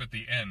ended up at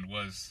the end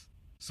was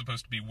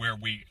supposed to be where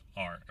we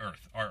are,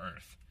 our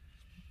Earth.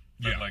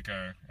 But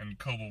and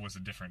Cobol was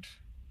a different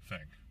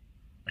thing.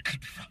 I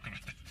could be wrong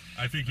about that.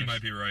 I think you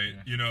might be right.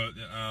 Yeah. You know,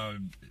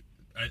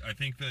 I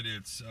think that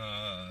it's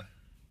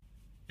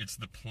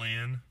the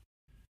plan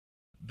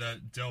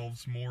that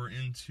delves more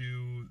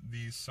into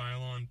the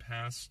Cylon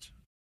past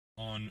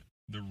on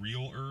the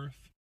real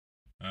Earth,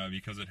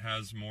 because it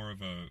has more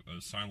of a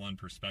Cylon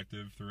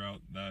perspective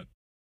throughout that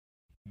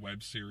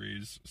web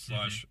series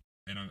slash.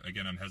 And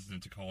I'm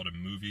hesitant to call it a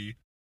movie,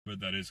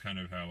 but that is kind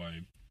of how I.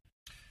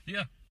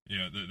 Yeah.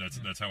 Yeah,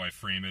 that's how I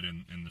frame it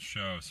in the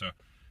show. So,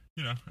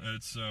 you know,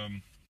 it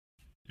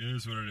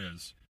is what it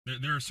is.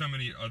 There are so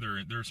many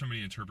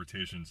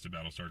interpretations to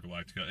Battlestar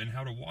Galactica and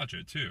how to watch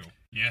it too.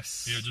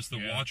 Yes. Yeah, just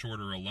the watch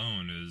order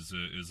alone is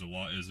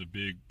a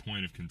big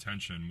point of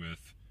contention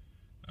with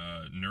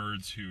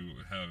nerds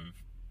who have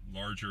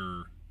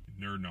larger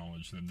nerd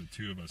knowledge than the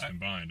two of us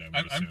combined.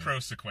 I'm pro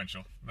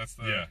sequential. That's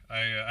the yeah.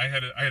 I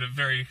had a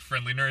very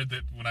friendly nerd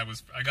that when I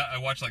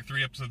watched like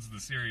 3 episodes of the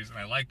series and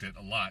I liked it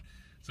a lot.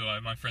 So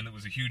my friend that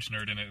was a huge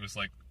nerd in it was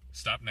like,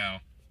 stop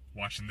now,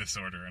 watch in this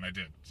order, and I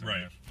did. So,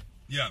 right.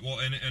 Yeah, well,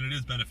 and it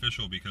is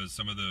beneficial because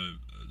some of the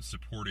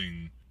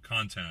supporting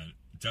content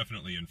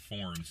definitely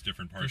informs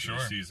different parts of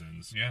the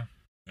seasons. Yeah.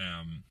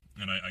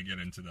 And I get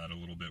into that a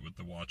little bit with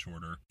the watch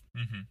order,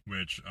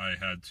 which I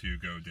had to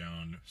go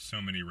down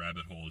so many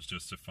rabbit holes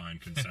just to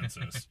find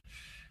consensus.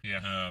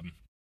 Yeah.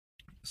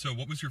 So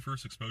what was your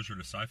first exposure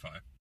to sci-fi?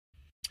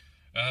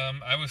 I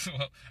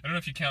don't know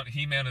if you count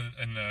He-Man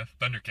and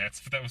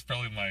Thundercats, but that was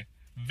probably my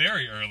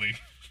very early.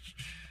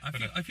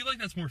 I feel like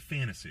that's more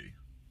fantasy.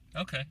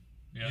 Okay.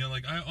 Yeah. You know,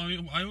 like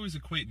I always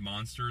equate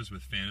monsters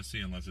with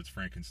fantasy, unless it's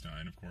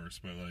Frankenstein, of course.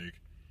 But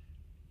like,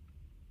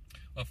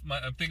 well,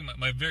 I'm thinking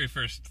my very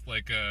first,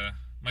 like,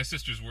 my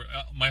sisters were,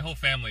 my whole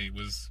family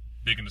was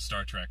big into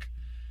Star Trek,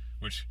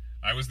 which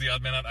I was the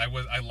odd man out.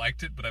 I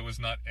liked it, but I was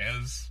not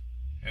as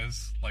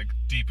like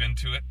deep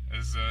into it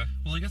as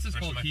well, I guess it's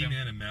called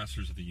He-Man and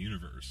Masters of the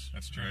Universe.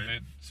 That's true.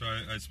 Right? So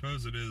I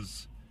suppose it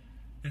has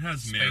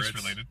space merits.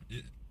 Related.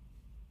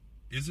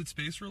 Is it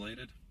space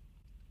related?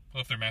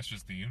 Well, if they're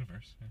Masters of the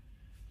Universe. Yeah.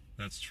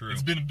 That's true.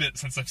 It's been a bit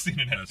since I've seen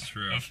it. That's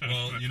true.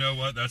 Well, you know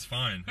what? That's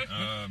fine.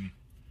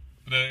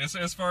 But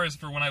as far as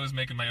for when I was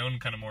making my own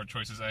kind of more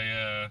choices,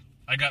 I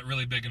got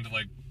really big into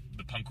like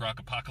the punk rock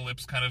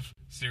apocalypse kind of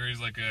series,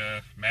 like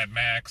Mad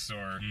Max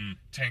or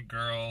Tank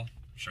Girl.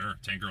 Sure,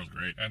 Tank Girl's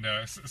great. And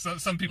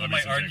some people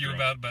might argue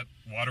about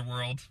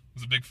Waterworld.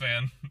 Was a big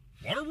fan.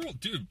 Waterworld,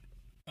 dude.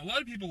 A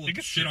lot of people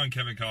shit on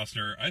Kevin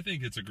Costner. I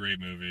think it's a great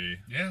movie.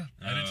 Yeah,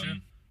 I did too.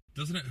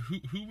 Doesn't it?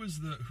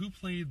 Who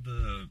played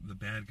the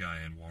bad guy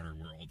in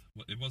Waterworld?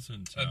 It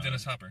wasn't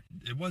Dennis Hopper.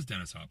 It was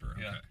Dennis Hopper.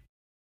 Okay, yeah.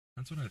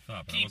 That's what I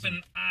thought. But Keep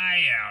an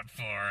eye out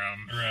for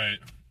him. Right.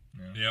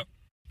 Yeah. Yep.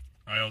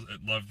 I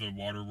love the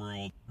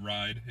Waterworld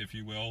ride, if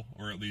you will,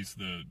 or at least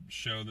the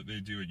show that they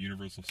do at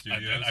Universal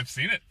Studios. I've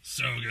seen it.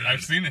 So good.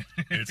 I've seen it.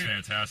 It's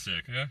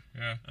fantastic. Yeah.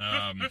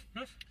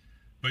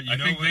 But I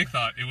think they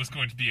thought it was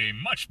going to be a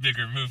much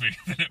bigger movie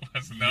than it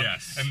was.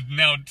 Yes. And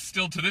now,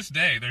 still to this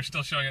day, they're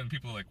still showing it, and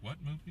people are like, "What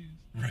movie?"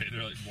 Right.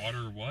 They're like,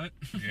 "Water what?"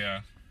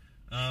 Yeah.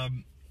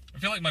 I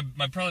feel like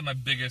probably my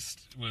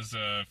biggest was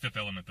Fifth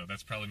Element, though.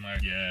 That's probably my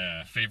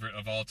favorite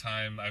of all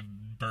time. I've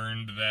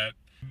burned that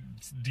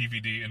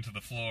DVD into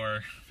the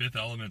floor. Fifth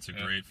Element's a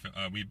great.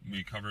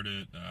 We covered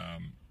it.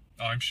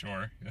 I'm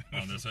sure.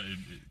 On this,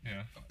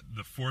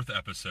 the 4th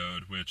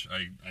episode, which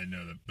I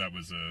know that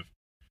was a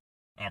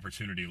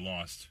opportunity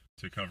lost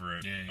to cover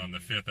it on the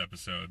 5th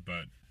episode,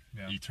 but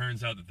it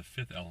turns out that the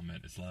 5th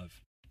element is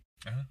love.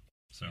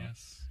 So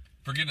yes.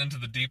 For getting into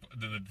the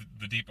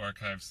deep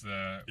archives,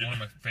 one of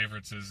my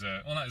favorites is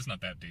it's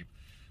not that deep,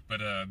 but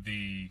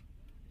the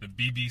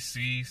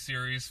BBC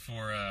series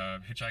for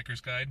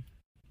Hitchhiker's Guide.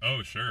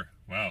 Oh sure,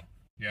 wow,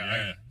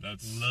 yeah,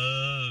 that's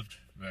loved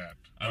that.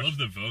 I love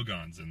the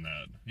Vogons in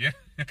that. Yeah,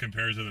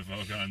 compared to the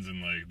Vogons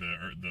in like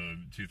the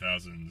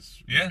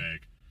 2000s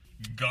remake.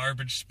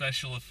 Garbage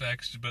special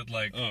effects, but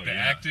like the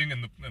acting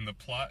and the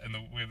plot and the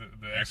way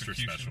the extra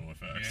execution. Special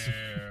effects.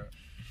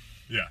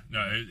 Yeah.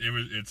 No,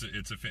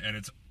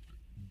 it's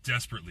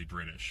desperately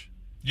British.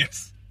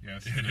 Yes,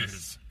 it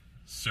is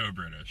so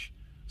British.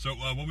 So,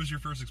 what was your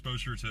first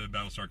exposure to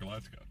Battlestar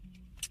Galactica?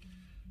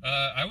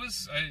 I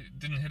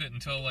didn't hit it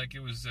until like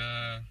it was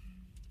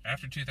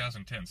after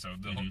 2010. So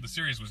the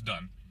series was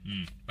done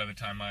by the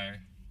time I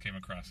came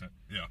across it.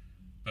 Yeah,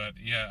 but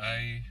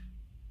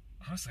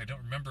honestly, I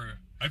don't remember.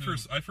 I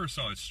first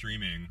saw it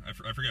streaming. I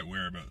forget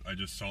where, but I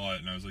just saw it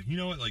and I was like, you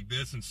know what, like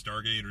this and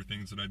Stargate are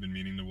things that I've been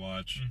meaning to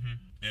watch.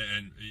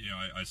 And you know,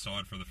 I saw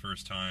it for the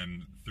first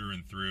time through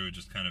and through,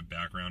 just kind of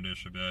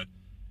backgroundish a bit.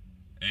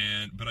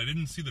 but I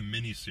didn't see the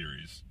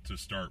miniseries to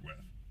start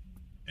with,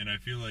 and I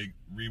feel like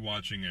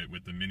rewatching it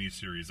with the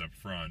miniseries up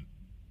front,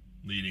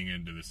 leading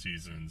into the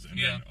seasons, and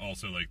then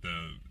also like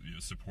the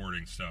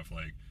supporting stuff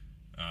like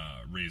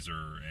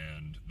Razor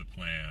and The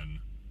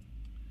Plan,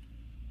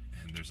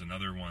 and there's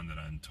another one that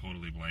I'm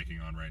totally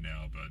blanking on right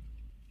now, but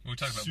we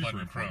talked about Blood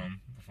and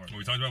Chrome before.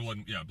 We talked about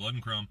Blood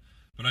and Chrome,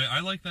 but I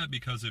like that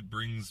because it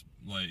brings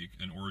like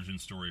an origin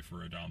story for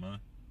Adama.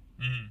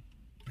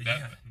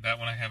 That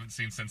one I haven't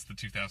seen since the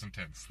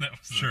 2010s. That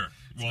was sure.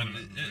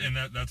 And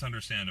that's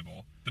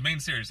understandable. The main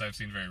series I've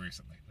seen very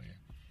recently.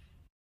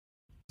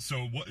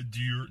 So, what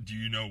do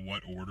you know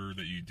what order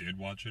that you did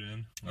watch it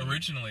in?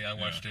 Originally, I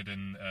watched it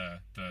in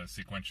the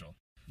sequential.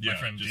 Yeah, my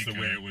friend just Dika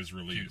the way it was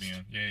released.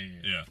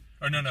 Yeah.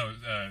 Or no,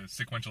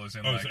 sequential is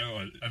in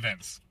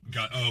events.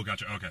 Gotcha.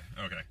 Okay.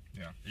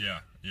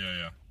 Yeah.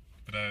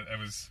 But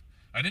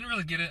I didn't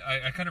really get it.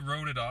 I kind of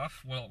wrote it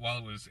off while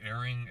it was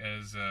airing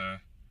as.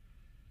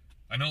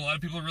 I know a lot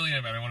of people are really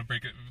into it. I don't want to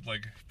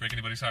break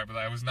anybody's heart, but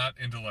I was not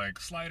into like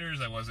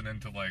Sliders. I wasn't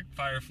into like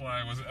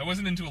Firefly. I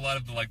wasn't into a lot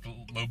of the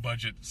low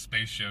budget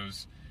space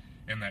shows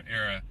in that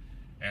era,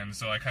 and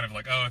so I kind of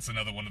like, oh, it's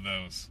another one of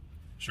those.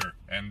 Sure.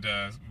 And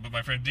but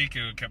my friend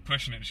Dika kept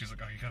pushing it, and she's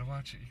like, oh, you gotta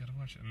watch it,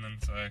 and then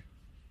so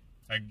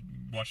I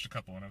watched a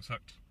couple, and I was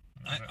hooked.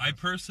 I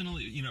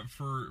personally,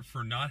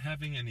 for not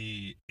having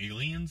any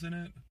aliens in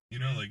it,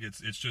 like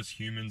it's just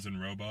humans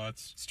and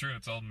robots. It's true.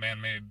 It's all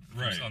man-made,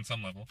 right, on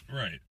some level.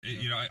 Right.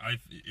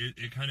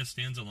 It kind of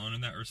stands alone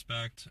in that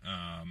respect.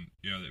 I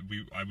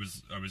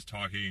was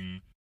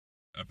talking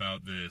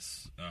about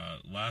this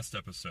last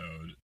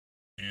episode,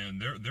 and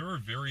there are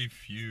very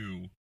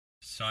few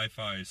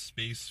sci-fi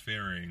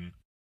spacefaring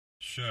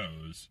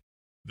shows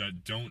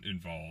that don't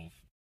involve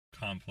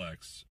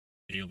complex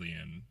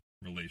alien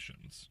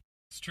relations.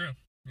 It's true,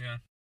 yeah.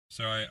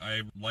 So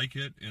I like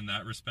it in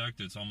that respect.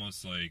 It's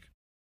almost like,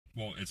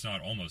 well, it's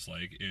not almost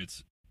like,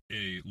 it's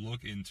a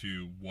look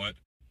into what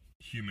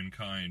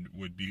humankind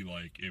would be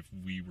like if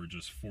we were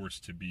just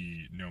forced to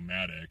be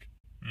nomadic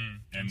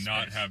and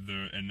not have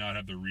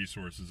the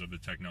resources of the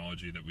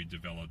technology that we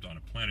developed on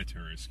a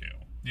planetary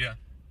scale. Yeah.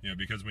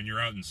 Because when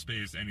you're out in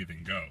space,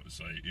 anything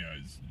goes. Like,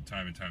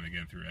 time and time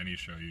again through any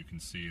show, you can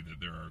see that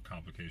there are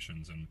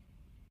complications and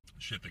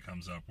shit that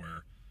comes up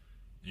where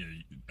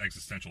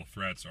existential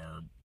threats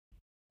are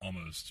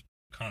almost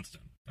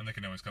constant, and they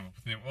can always come up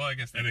with new. Well, I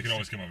guess they can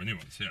always come up with new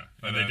ones. Yeah,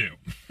 but, and they do.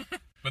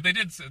 But they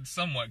did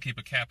somewhat keep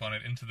a cap on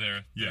it into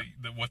their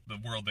what the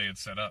world they had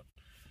set up,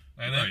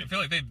 and I feel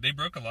like they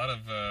broke a lot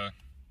of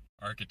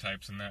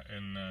archetypes in that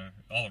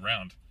all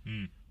around.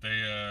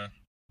 They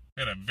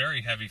had a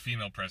very heavy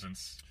female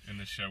presence in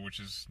this show, which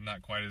is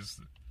not quite as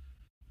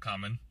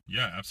common.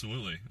 Yeah,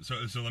 absolutely.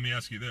 So let me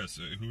ask you this: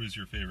 who is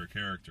your favorite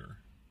character?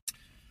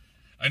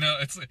 I know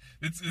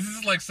this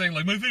is like saying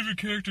like my favorite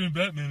character in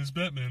Batman is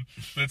Batman,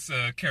 but it's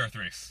Kara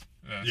Thrace,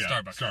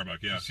 Starbuck.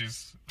 Starbuck, yeah.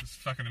 She's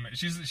fucking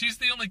amazing. She's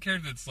the only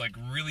character that's like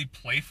really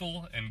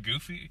playful and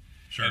goofy,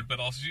 sure, but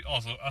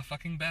also a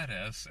fucking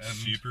badass and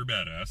super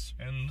badass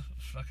and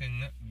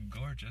fucking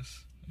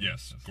gorgeous.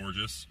 Yes,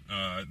 gorgeous.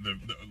 The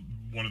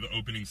one of the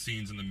opening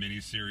scenes in the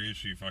miniseries,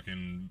 she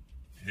fucking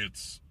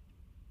hits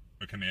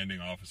a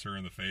commanding officer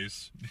in the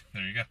face.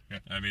 There you go. Yeah.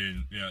 I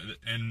mean, yeah.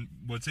 And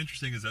what's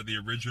interesting is that the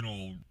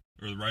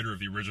writer of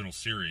the original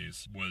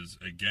series was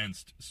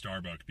against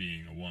Starbuck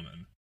being a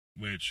woman,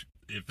 which,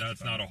 if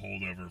that's not a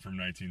holdover from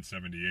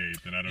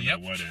 1978, then I don't know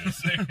what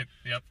is.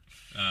 Yep.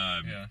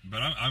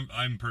 But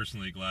I'm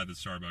personally glad that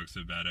Starbuck's a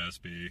badass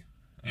bee.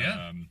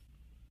 Yeah.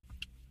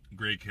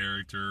 Great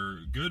character,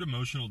 good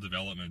emotional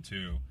development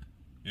too.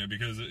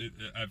 Because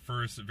at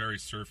first very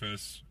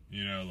surface,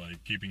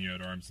 like keeping you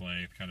at arm's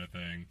length kind of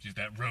thing. She's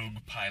that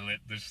rogue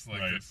pilot. There's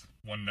like this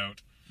one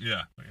note.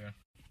 Yeah. But yeah.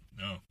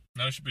 No.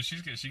 But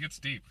she gets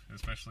deep,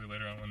 especially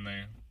later on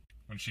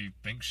when she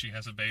thinks she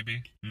has a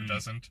baby, but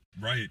doesn't.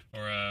 Right.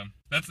 Or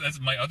that's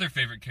my other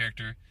favorite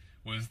character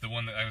was the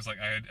one that I was like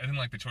I didn't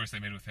like the choice they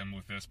made with him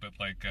with this, but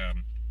like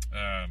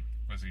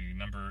was he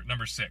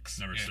number 6?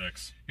 Number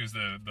 6. He was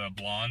the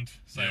blonde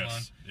Cylon.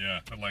 Yes. Yeah.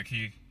 But like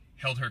he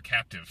held her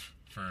captive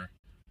for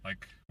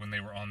like when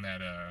they were on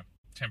that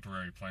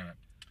temporary planet.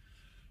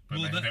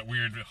 But that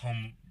weird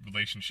home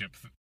relationship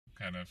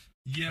kind of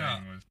thing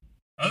was.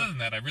 Other than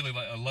that,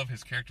 I love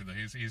his character though.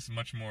 He's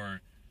much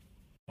more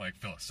like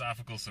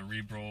philosophical,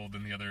 cerebral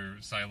than the other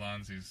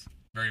Cylons. He's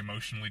very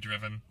emotionally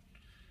driven.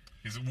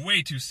 He's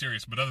way too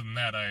serious, but other than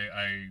that,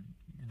 I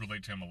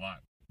relate to him a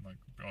lot. Like,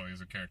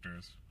 he's a character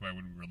who I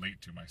would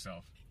relate to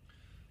myself.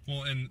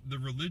 Well, and the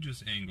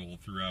religious angle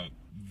throughout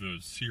the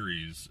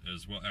series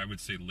as well, I would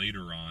say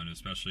later on,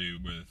 especially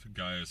with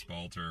Gaius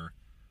Baltar.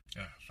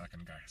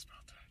 Fucking Gaius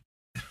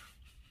Baltar.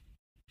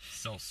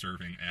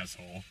 Self-serving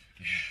asshole.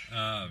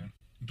 Yeah.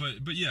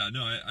 But yeah,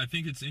 no, I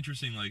think it's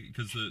interesting, like,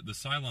 because the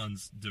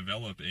Cylons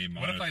develop a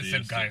monotheistic... What if I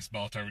said Gaius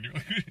Baltar?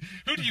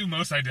 Who do you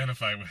most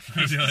identify with?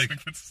 Like,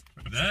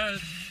 that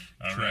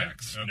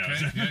tracks. Right.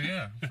 Okay, No.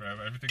 yeah, for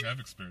everything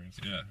I've experienced.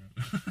 Yeah.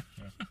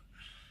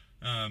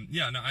 I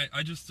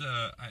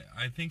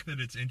think that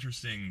it's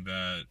interesting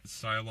that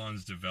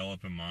Cylons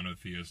develop a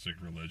monotheistic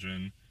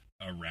religion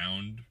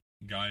around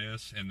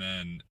Gaius, and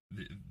then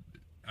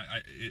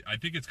I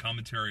think it's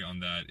commentary on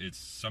that. It's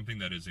something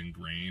that is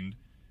ingrained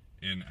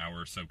in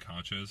our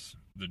subconscious,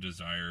 the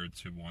desire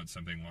to want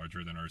something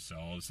larger than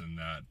ourselves, and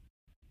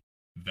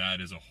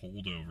that is a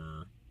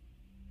holdover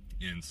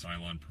in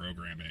Cylon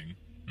programming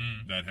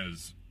that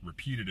has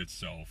repeated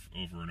itself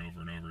over and over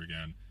and over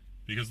again,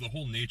 because the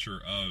whole nature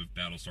of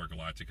Battlestar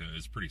Galactica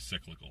is pretty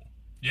cyclical.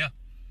 Yeah,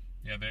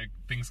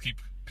 things keep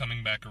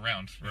coming back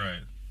around.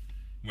 Right.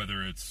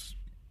 Whether it's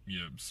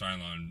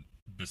Cylon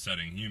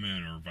besetting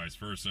human or vice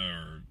versa,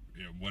 or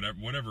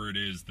whatever it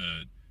is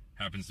that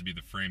happens to be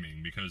the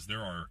framing, because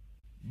there are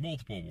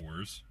multiple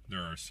wars,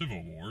 there are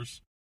civil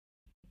wars.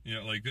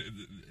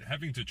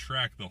 Having to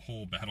track the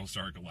whole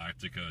Battlestar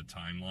Galactica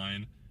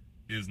timeline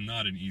is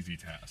not an easy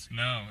task.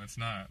 No, it's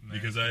not.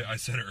 Because I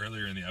said it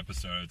earlier in the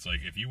episode, it's like,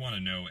 if you want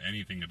to know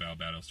anything about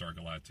Battlestar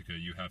Galactica,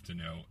 you have to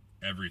know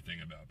everything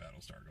about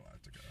Battlestar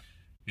Galactica.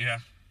 Yeah.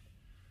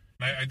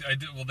 I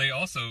do, well, they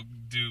also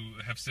do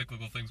have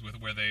cyclical things with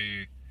where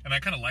they, and I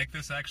kind of like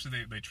this,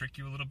 actually, they trick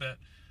you a little bit,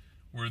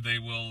 where they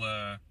will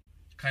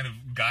kind of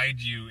guide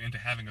you into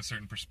having a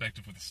certain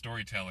perspective with the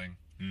storytelling,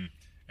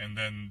 and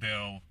then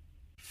they'll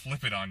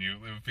flip it on you.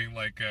 It would be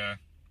like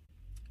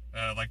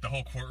the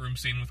whole courtroom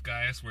scene with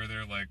Gaius, where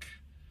they're like,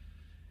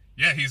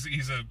 yeah, he's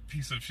a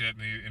piece of shit,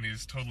 and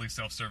he's totally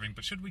self-serving,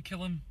 but should we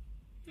kill him?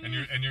 And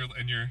you're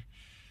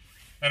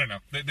I don't know.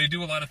 They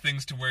do a lot of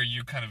things to where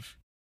you kind of,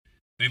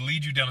 they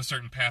lead you down a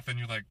certain path, and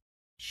you're like,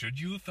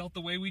 should you have felt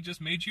the way we just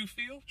made you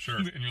feel? Sure.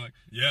 And you're like,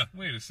 yeah.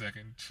 Wait a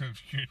second.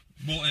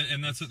 Well,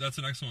 and that's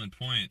an excellent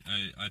point.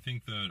 I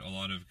think that a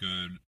lot of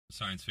good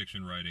science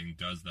fiction writing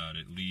does that.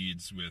 It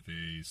leads with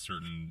a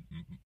certain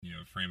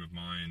frame of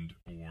mind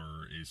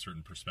or a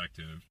certain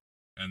perspective,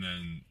 and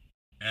then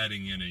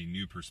adding in a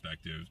new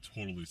perspective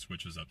totally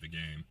switches up the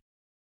game.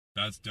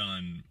 That's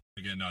done,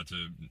 again, not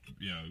to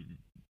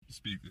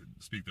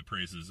speak the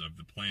praises of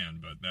the plan,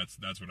 but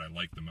that's what I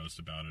like the most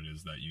about it,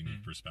 is that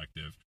unique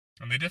perspective.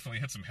 And they definitely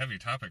hit some heavy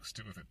topics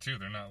with it too.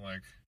 They're not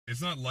like,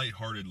 it's not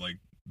lighthearted like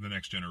The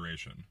Next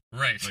Generation,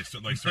 right?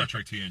 Like Star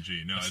Trek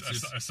TNG. No, a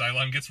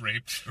Cylon gets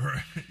raped.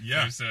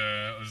 Yeah, there's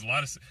a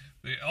lot of.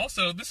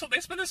 They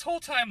spend this whole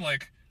time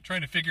like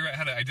trying to figure out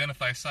how to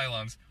identify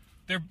Cylons.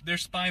 Their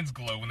spines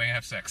glow when they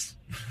have sex.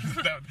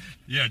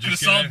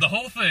 Just solve the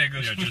whole thing.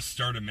 Yeah, just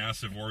start a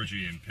massive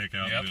orgy and pick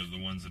out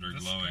the ones that are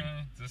glowing.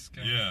 This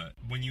guy. Yeah,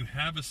 when you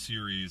have a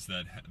series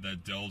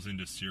that delves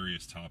into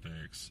serious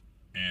topics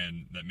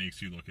and that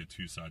makes you look at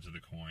two sides of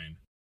the coin,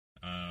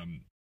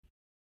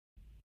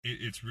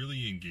 it's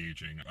really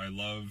engaging. I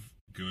love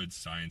good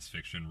science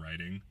fiction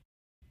writing,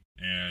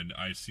 and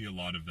I see a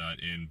lot of that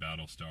in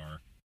Battlestar.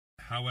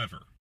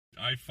 However,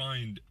 I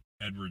find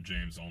Edward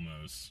James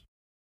Olmos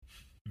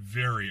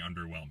very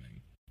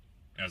underwhelming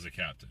as a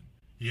captain.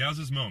 He has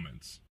his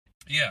moments.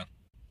 Yeah.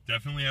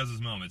 Definitely has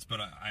his moments, but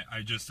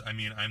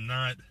I'm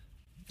not...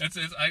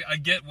 I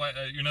get why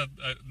you're not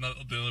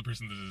the only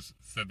person that has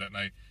said that, and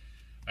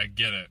I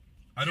get it.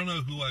 I don't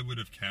know who I would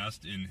have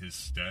cast in his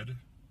stead,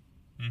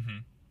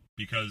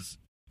 because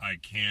I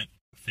can't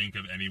think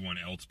of anyone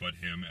else but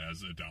him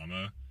as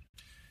Adama.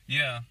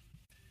 Yeah.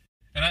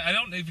 And I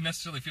don't even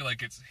necessarily feel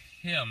like it's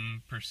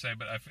him, per se,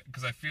 but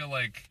because I feel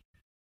like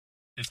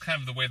it's kind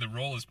of the way the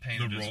role is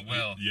painted as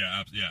well.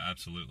 Yeah,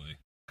 absolutely.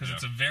 Because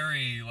it's a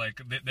very,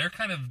 like, they're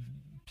kind of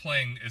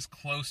playing as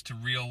close to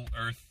real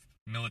Earth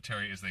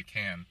military as they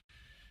can.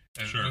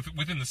 Sure.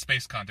 Within the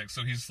space context.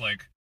 So he's,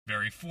 like,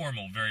 very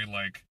formal, very,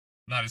 like,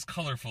 not as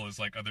colorful as,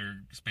 like,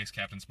 other space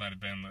captains might have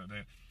been.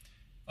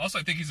 Also,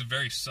 I think he's a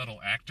very subtle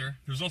actor.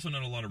 There's also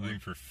not a lot of room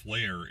for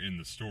flair in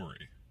the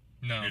story.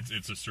 No.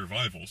 It's a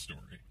survival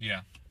story.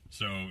 Yeah.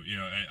 So,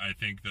 I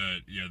think that,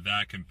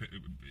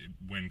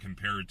 when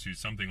compared to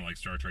something like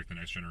Star Trek The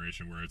Next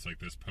Generation, where it's like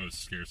this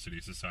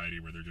post-scarcity society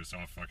where they're just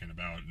off fucking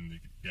about in the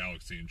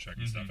galaxy and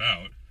checking stuff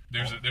out.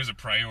 There's a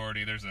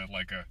priority,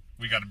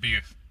 we gotta be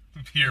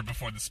here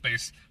before the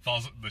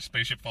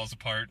spaceship falls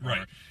apart,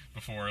 right? Or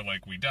before,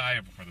 like, we die,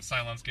 or before the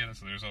Cylons get us,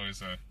 so there's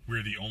always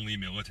we're the only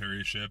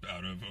military ship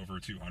out of over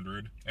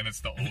 200. And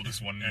it's the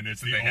oldest one. And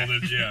it's the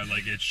oldest,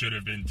 like, it should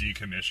have been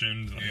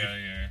decommissioned. Like,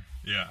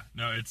 yeah.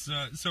 No, it's,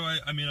 so I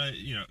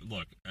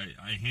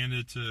hand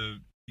it to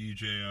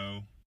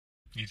EJO.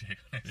 EJO.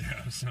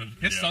 Yeah. So,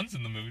 his son's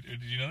in the movie.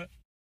 Did you know that?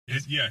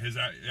 His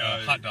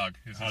Hot Dog.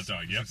 Hot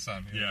Dog, yep. His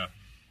son. Yeah.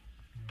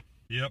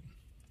 Yep.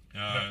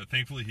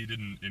 Thankfully, he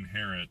didn't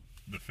inherit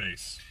the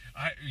face.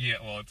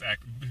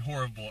 It's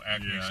horrible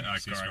acting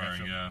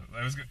scarring. Yeah.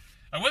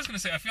 I was gonna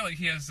say, I feel like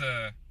he has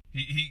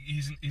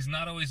he's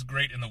not always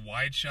great in the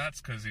wide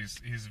shots, because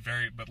he's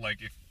very, but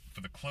like, if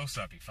for the close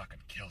up, he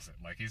fucking kills it.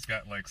 Like, he's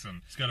got like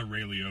some. He's got a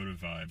Ray Liotta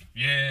vibe.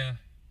 Yeah,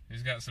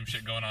 he's got some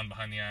shit going on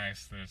behind the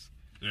eyes.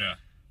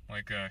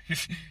 Like,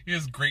 he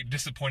has great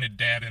disappointed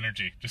dad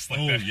energy, just like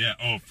that. Oh, yeah.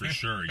 Oh, for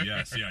sure.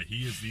 Yes. Yeah.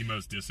 He is the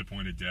most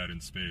disappointed dad in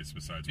space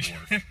besides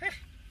Worf.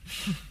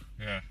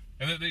 Yeah.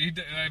 And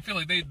I feel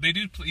like they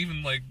do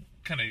even, like,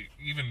 kind of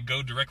even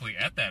go directly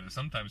at that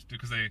sometimes,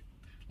 because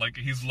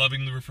he's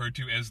lovingly referred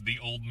to as the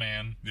old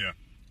man. Yeah.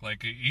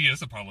 Like, he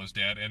is Apollo's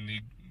dad, and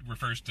he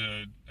refers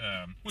to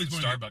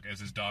Starbuck as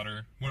his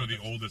daughter. One of the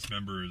oldest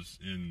members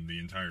in the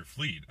entire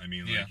fleet. I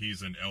mean, like,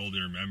 he's an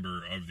elder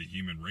member of the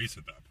human race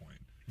at that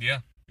point. Yeah.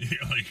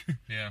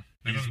 Yeah.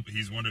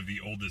 He's one of the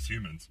oldest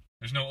humans.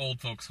 There's no old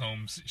folks'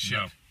 homes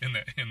ship in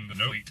the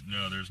fleet.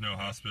 No, there's no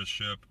hospice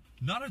ship.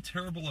 Not a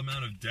terrible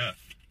amount of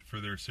death for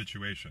their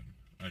situation,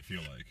 I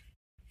feel like.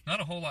 Not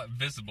a whole lot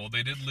visible.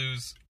 They did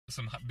lose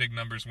some big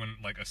numbers when,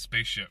 like, a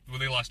spaceship. Well,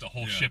 they lost a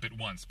whole ship at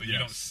once, but you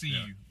don't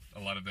see a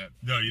lot a lot of that.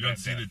 No, you don't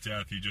see the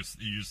death. You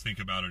just think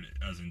about it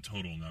as in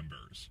total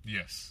numbers.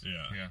 Yes.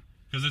 Yeah.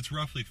 Because it's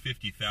roughly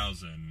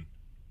 50,000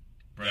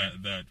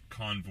 that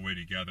convoy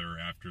together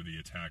after the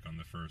attack on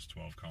the first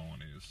 12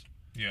 colonies.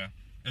 Yeah.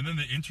 And then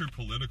the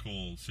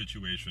interpolitical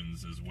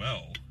situations as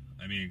well.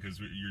 I mean, because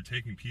you're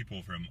taking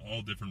people from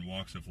all different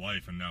walks of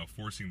life and now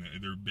forcing them.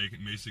 They're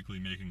basically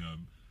making a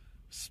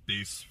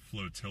space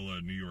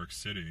flotilla New York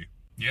City.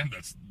 Yeah.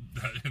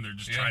 And they're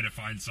just trying to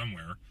find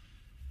somewhere.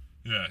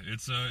 Yeah,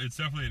 it's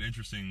definitely an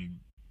interesting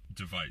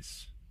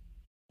device.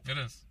 It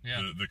is,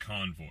 yeah. The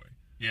convoy.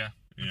 Yeah,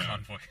 the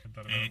convoy. I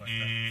thought about it like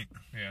that.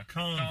 Yeah.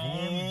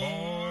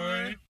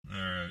 Convoy. All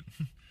right.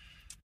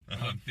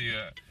 I love the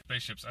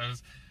spaceships. I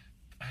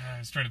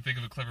was trying to think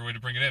of a clever way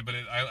to bring it in, but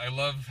I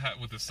love how,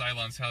 with the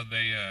Cylons, how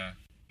they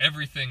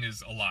everything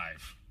is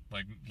alive.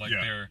 Like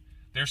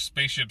their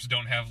spaceships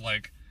don't have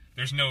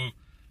there's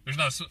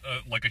not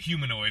like a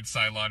humanoid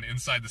Cylon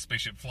inside the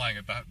spaceship flying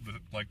it.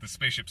 The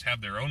spaceships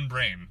have their own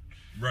brain.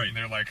 Right. And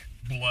they're like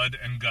blood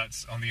and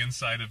guts on the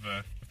inside of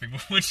a thing,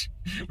 which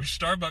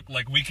Starbuck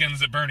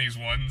Weekends at Bernie's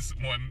one's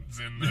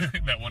in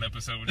that one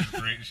episode, which is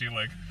great. She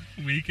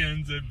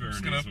Weekends at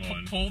Bernie's just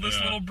gonna pull this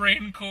little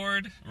brain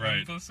cord,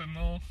 right, and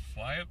they'll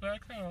fly it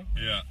back home.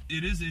 Yeah,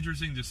 it is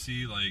interesting to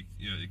see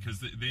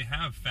because they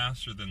have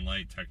faster than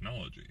light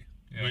technology.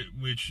 Yeah.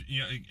 Which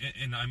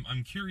and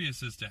I'm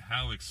curious as to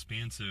how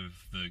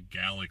expansive the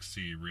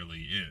galaxy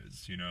really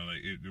is.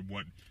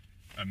 What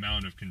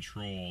amount of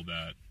control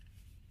that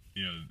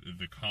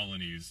the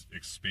colonies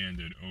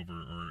expanded over,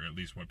 or at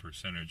least what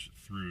percentage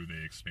through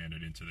they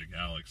expanded into the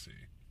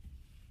galaxy.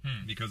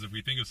 Because if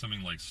we think of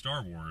something like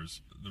Star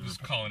Wars, there's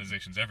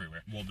colonizations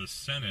everywhere. Well, the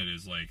Senate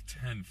is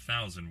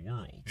 10,000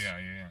 worlds.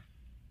 Yeah.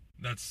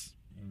 That's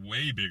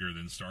way bigger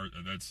than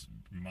that's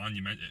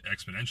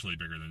exponentially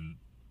bigger than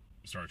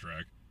Star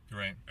Trek.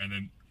 Right. And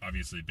then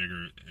obviously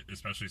bigger,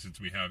 especially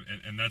since we have,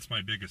 and that's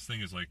my biggest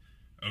thing is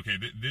okay,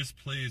 this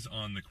plays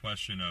on the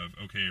question of,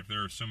 okay, if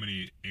there are so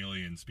many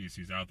alien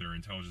species out there,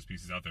 intelligent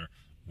species out there,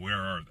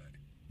 where are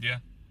they? Yeah.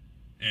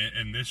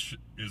 And this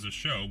is a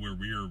show where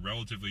we are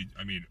relatively,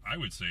 I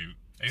would say,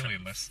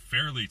 alienless,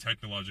 fairly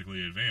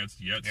technologically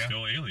advanced, yet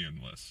still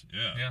alienless.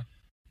 Yeah. Yeah.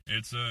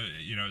 It's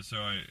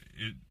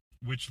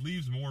which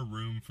leaves more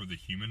room for the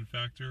human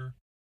factor.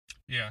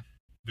 Yeah.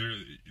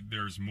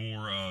 There's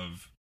more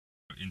of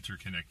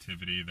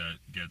interconnectivity that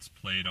gets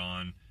played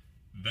on,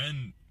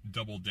 then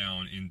double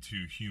down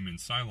into human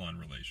Cylon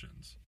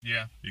relations.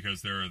 Yeah.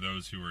 Because there are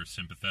those who are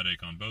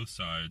sympathetic on both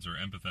sides or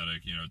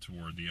empathetic,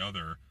 toward the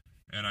other.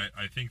 And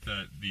I think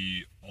that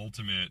the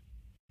ultimate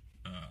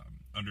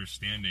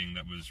understanding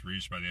that was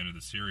reached by the end of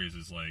the series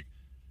is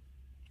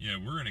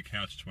we're in a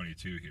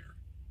catch-22 here.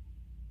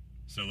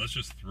 So let's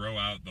just throw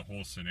out the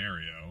whole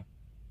scenario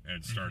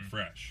and start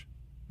fresh.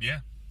 Yeah.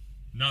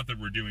 Not that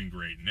we're doing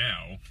great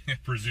now.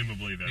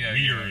 Presumably that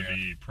we are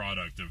the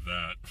product of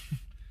that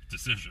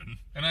decision.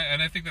 And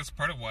I think that's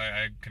part of why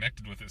I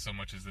connected with it so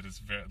much, is that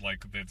it's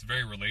it's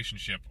very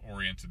relationship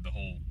oriented, the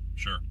whole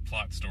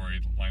plot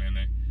story line,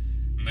 and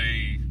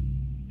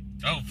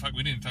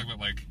we didn't talk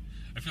about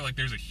I feel like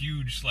there's a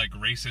huge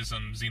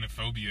racism,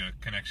 xenophobia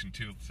connection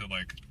to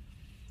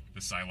the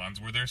Cylons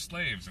were their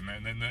slaves, and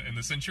then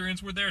the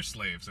Centurions were their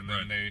slaves, and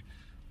then they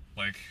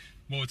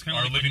it's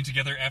kind of living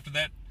together after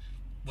that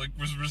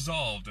was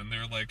resolved, and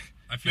they're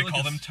they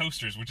call them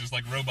toasters, which is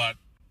robot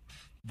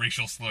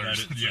racial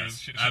slurs.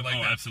 Yes.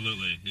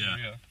 Absolutely.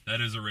 Yeah.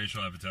 That is a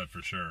racial epithet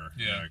for sure.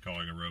 Yeah.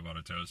 Calling a robot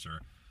a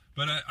toaster.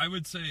 But I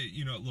would say,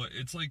 look,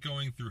 it's like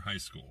going through high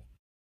school.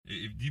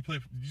 Did you play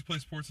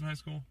sports in high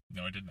school?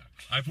 No, I did not.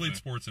 I played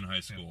sports in high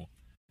school,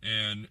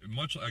 and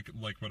much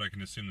like what I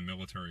can assume the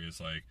military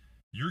is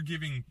you're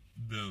giving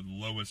the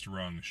lowest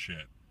rung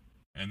shit,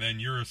 and then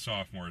you're a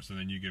sophomore, so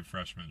then you give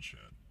freshman shit.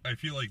 I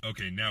feel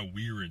okay, now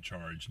we're in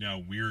charge. Now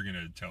we're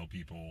gonna tell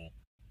people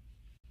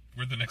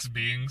we're the next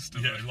beings.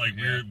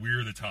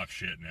 We're the top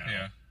shit now.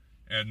 Yeah.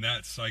 And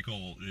that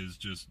cycle is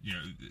just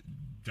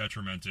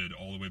detrimented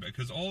all the way back,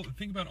 because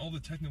think about all the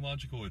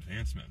technological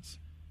advancements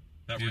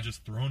that were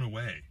just thrown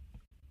away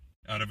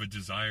out of a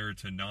desire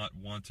to not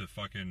want to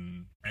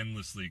fucking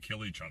endlessly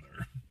kill each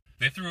other.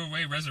 They threw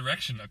away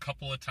resurrection a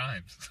couple of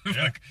times.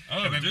 Yeah.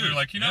 And then they're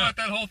you know what,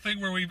 that whole thing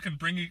where we can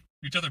bring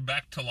each other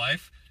back to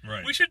life,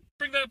 right? We should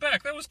bring that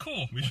back. That was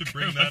cool. We should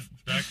bring that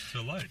back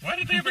to life. Why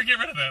did they ever get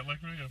rid of that?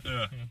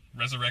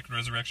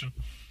 Resurrection.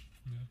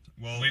 Yeah.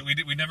 Well,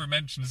 we never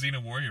mentioned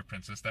Xena Warrior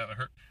Princess. That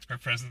her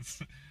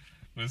presence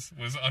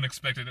was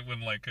unexpected when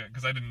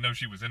because I didn't know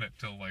she was in it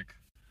till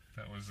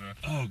that was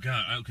Oh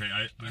God! Okay,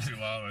 Lucy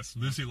Lawless.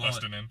 Lucy Lawless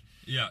busting in.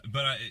 Yeah,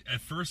 but at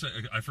first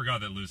I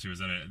forgot that Lucy was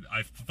in it.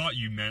 I thought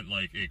you meant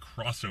like a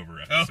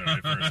crossover episode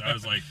at first. I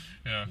was like,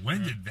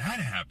 when did that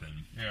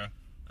happen? Yeah.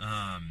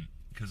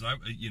 Because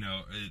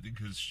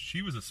because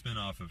she was a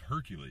spinoff of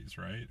Hercules,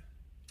 right?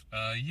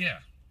 Yeah,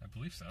 I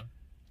believe so.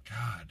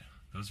 God,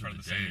 those were part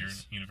of the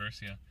days. same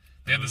universe. Yeah,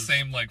 they had the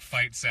same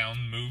fight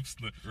sound moves.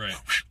 Right.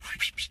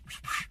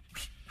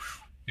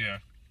 Yeah.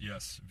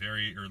 Yes,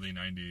 very early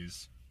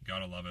 '90s.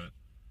 Gotta love it.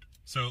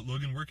 So,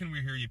 Logan, where can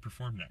we hear you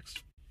perform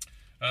next?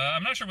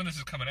 I'm not sure when this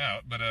is coming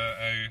out, but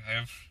I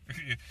have.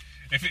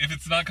 If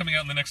it's not coming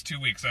out in the next 2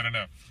 weeks, I don't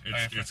know.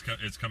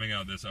 It's coming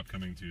out this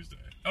upcoming Tuesday.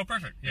 Oh,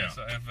 perfect. Yeah. Yeah.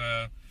 So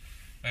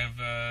I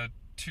have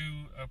 2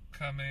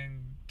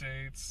 upcoming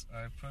dates.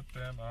 I put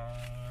them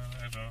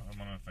on.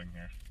 I'm on a thing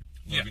here.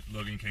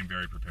 Logan came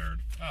very prepared.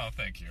 Oh,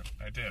 thank you.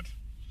 I did.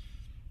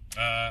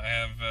 I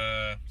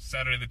have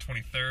Saturday the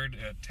 23rd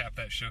at Tap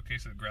That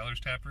Showcase at Growler's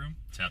Tap Room.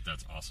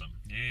 That's awesome.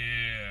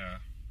 Yeah.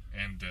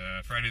 And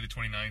Friday the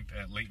 29th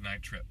at Late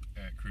Night Trip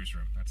at Cruise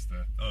Room. That's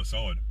the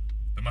solid.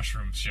 the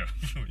mushroom show.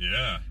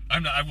 Yeah.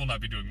 I will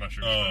not be doing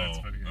mushrooms.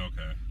 Oh,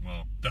 okay.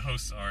 Well, the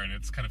hosts are, and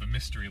it's kind of a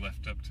mystery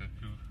left up to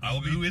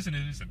who is and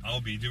who isn't.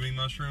 I'll be doing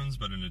mushrooms,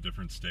 but in a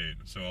different state.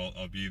 So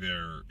I'll be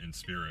there in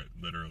spirit,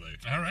 literally.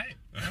 All right.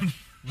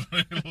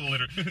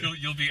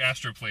 You'll be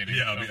astroplaning.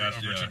 Yeah, I'll be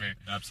over to me.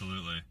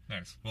 Absolutely.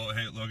 Nice. Well,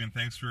 hey, Logan,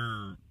 thanks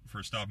for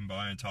stopping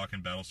by and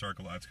talking Battlestar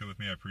Galactica with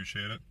me. I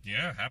appreciate it.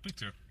 Yeah, happy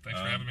to. Thanks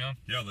for having me on.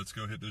 Yeah, let's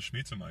go hit the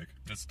Schmizza mic.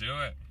 Let's do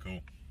it.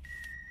 Cool.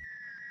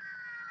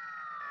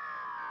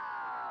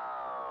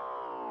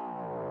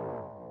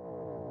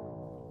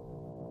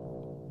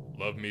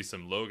 Love me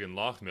some Logan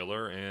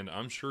Loughmiller, and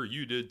I'm sure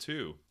you did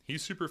too.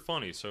 He's super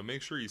funny, so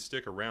make sure you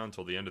stick around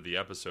till the end of the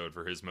episode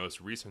for his most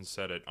recent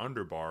set at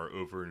Underbar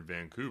over in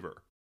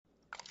Vancouver.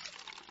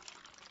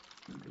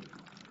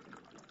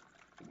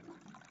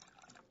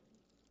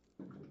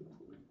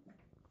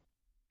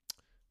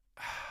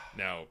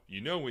 Now, you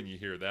know when you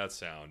hear that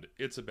sound,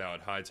 it's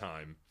about high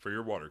time for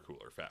your water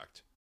cooler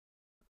fact.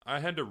 I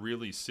had to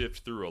really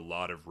sift through a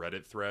lot of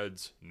Reddit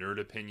threads, nerd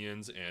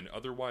opinions, and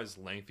otherwise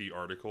lengthy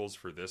articles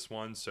for this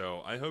one,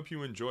 so I hope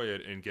you enjoy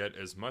it and get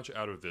as much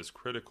out of this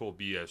critical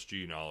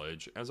BSG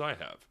knowledge as I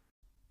have.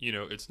 You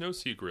know, it's no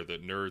secret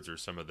that nerds are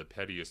some of the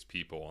pettiest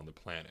people on the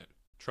planet.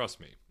 Trust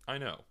me, I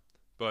know.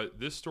 But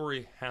this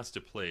story has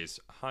to place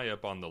high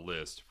up on the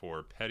list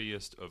for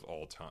pettiest of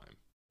all time.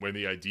 When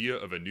the idea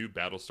of a new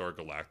Battlestar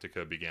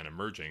Galactica began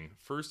emerging,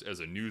 first as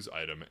a news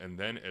item and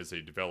then as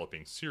a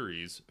developing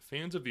series,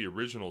 fans of the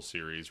original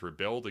series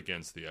rebelled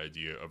against the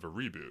idea of a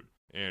reboot.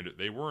 And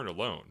they weren't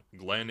alone.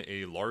 Glenn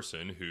A.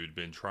 Larson, who'd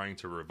been trying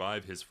to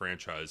revive his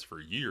franchise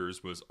for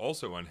years, was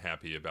also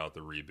unhappy about the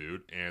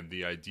reboot and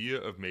the idea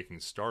of making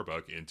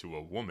Starbuck into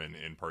a woman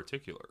in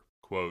particular.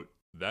 Quote,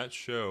 "That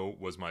show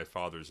was my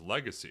father's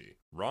legacy.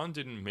 Ron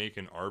didn't make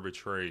an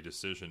arbitrary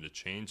decision to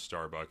change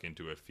Starbuck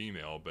into a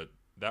female, but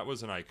that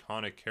was an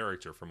iconic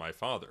character for my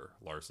father,"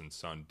 Larson's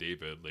son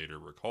David later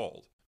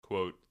recalled.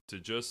 Quote, "To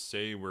just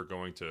say we're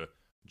going to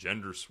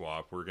gender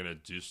swap, we're going to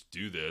just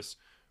do this,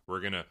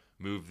 we're going to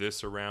move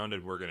this around,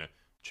 and we're going to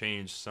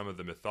change some of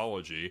the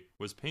mythology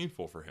was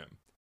painful for him.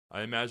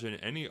 I imagine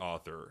any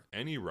author,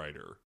 any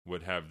writer,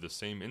 would have the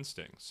same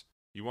instincts.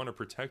 You want to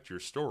protect your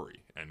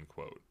story," end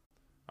quote.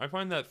 I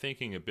find that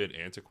thinking a bit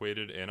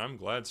antiquated, and I'm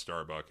glad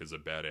Starbuck is a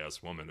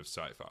badass woman of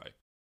sci-fi.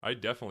 I'd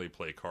definitely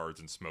play cards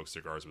and smoke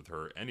cigars with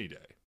her any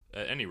day.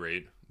 At any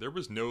rate, there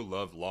was no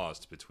love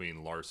lost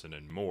between Larson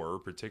and Moore,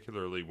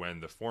 particularly when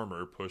the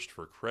former pushed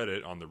for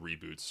credit on the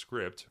reboot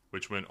script,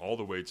 which went all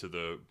the way to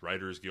the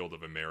Writers Guild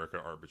of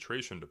America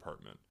arbitration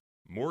department.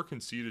 Moore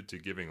conceded to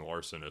giving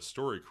Larson a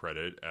story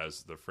credit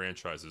as the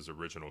franchise's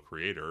original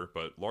creator,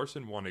 but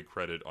Larson wanted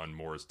credit on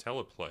Moore's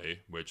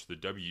teleplay, which the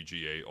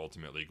WGA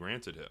ultimately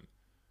granted him.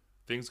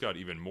 Things got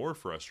even more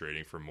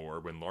frustrating for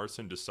Moore when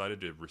Larson decided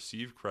to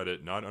receive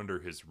credit not under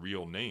his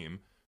real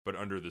name, but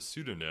under the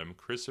pseudonym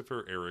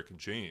Christopher Eric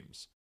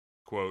James.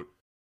 Quote,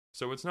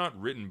 "So it's not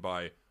written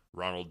by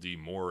Ronald D.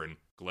 Moore and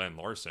Glenn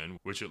Larson,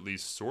 which at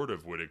least sort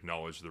of would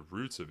acknowledge the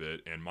roots of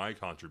it and my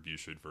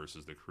contribution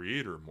versus the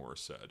creator," Moore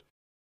said.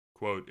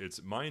 Quote,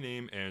 "It's my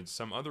name and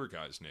some other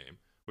guy's name,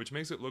 which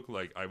makes it look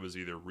like I was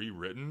either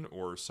rewritten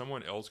or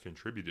someone else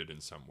contributed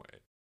in some way.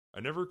 I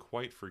never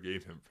quite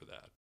forgave him for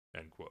that,"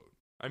 end quote.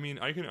 I mean,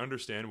 I can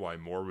understand why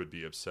Moore would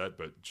be upset,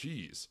 but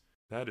geez,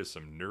 that is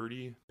some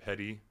nerdy,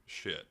 petty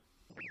shit.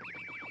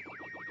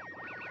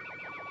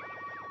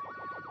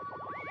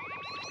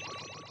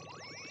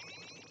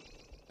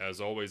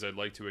 As always, I'd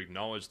like to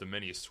acknowledge the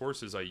many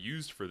sources I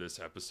used for this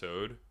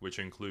episode, which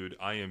include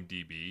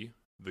IMDb,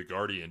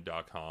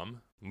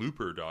 TheGuardian.com,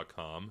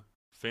 Looper.com,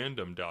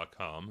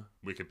 Fandom.com,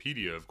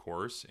 Wikipedia, of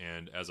course,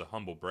 and as a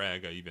humble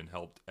brag, I even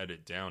helped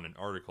edit down an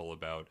article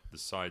about the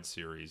side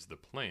series The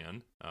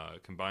Plan,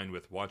 combined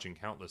with watching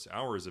countless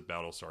hours of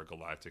Battlestar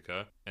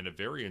Galactica, and a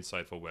very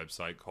insightful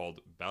website called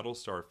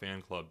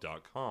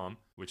BattlestarFanClub.com,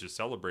 which is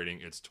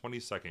celebrating its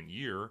 22nd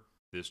year,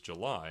 this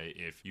July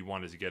if you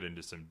wanted to get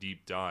into some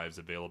deep dives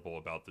available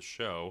about the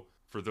show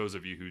for those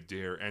of you who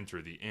dare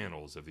enter the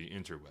annals of the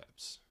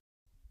interwebs.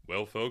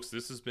 Well, folks,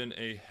 this has been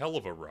a hell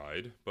of a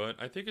ride, but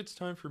I think it's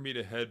time for me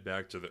to head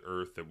back to the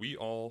Earth that we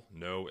all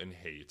know and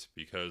hate,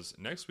 because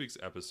next week's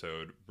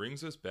episode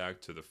brings us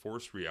back to the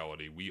forced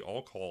reality we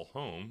all call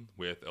home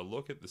with a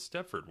look at the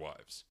Stepford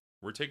Wives.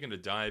 We're taking a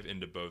dive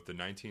into both the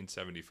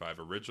 1975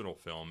 original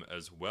film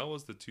as well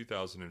as the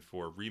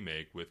 2004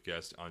 remake with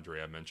guest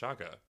Andrea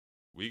Menchaca.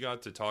 We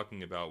got to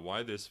talking about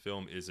why this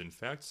film is in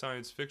fact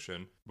science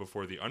fiction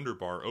before the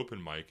Underbar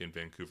open mic in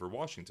Vancouver,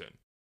 Washington.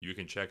 You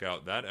can check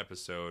out that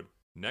episode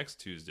next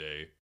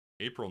Tuesday,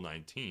 April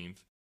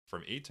 19th,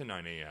 from 8 to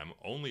 9 a.m.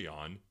 only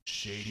on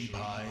Shady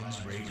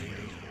Pines Radio.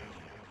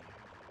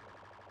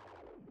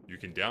 You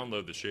can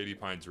download the Shady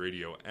Pines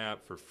Radio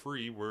app for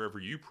free wherever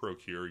you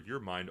procure your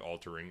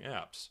mind-altering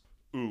apps.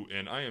 Ooh,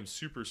 and I am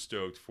super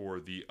stoked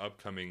for the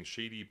upcoming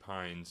Shady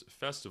Pines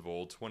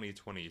Festival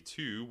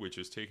 2022, which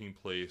is taking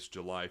place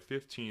July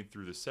 15th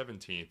through the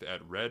 17th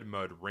at Red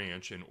Mud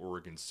Ranch in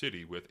Oregon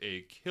City with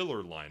a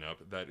killer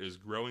lineup that is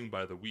growing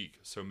by the week.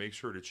 So make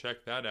sure to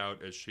check that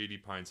out at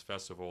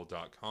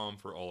shadypinesfestival.com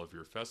for all of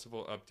your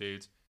festival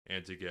updates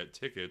and to get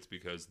tickets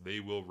because they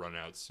will run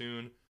out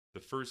soon. The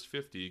first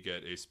 50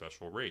 get a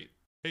special rate.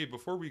 Hey,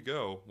 before we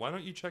go, why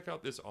don't you check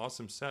out this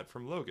awesome set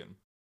from Logan?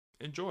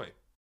 Enjoy.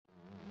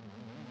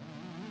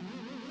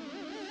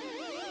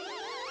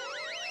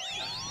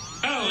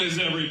 How is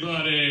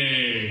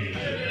everybody?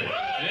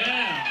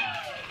 Yeah.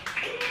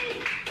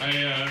 I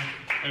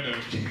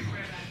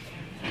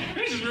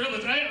just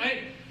realized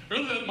I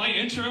realized that my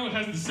intro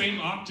has the same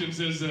octaves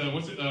as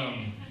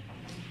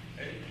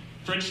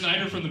Fred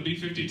Schneider from the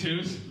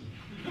B-52s.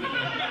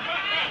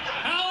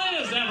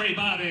 How is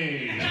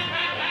everybody?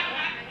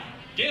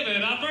 Give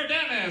it up for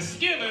Dennis.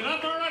 Give it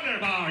up for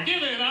Underbar.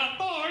 Give it up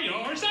for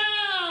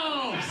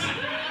yourselves.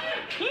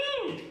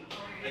 Woo!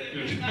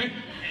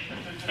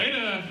 I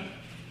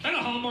had a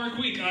Hallmark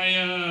week.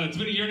 It's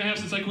been a year and a half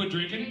since I quit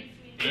drinking.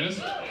 Yes.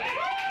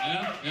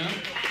 Yeah.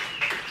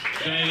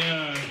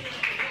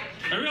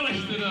 I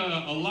realized that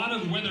a lot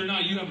of whether or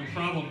not you have a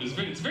problem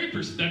it's very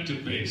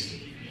perspective based.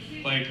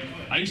 Like,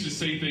 I used to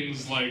say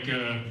things like,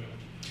 I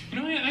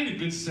had a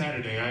good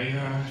Saturday.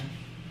 I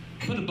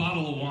put a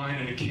bottle of wine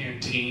in a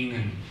canteen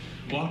and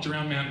walked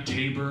around Mount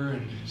Tabor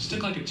and just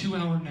took like a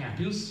 2-hour nap.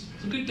 It was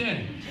a good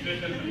day.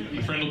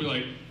 My friend will be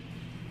like,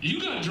 you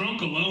got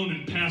drunk alone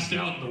and passed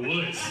out in the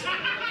woods.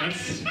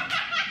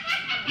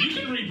 You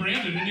can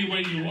rebrand it any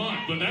way you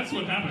want, but that's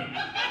what happened.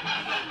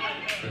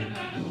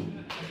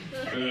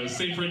 The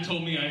same friend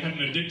told me I had an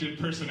addictive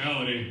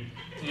personality.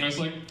 And I was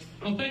like,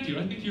 oh, thank you.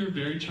 I think you're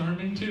very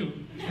charming, too.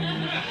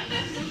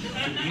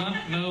 Did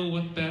not know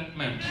what that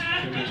meant.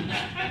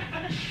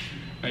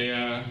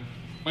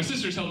 My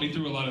sisters helped me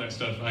through a lot of that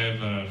stuff. I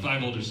have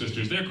 5 older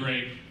sisters. They're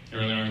great. They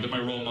really are. They're my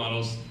role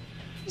models.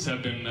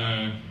 Have been...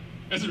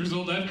 As a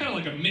result, I have kind of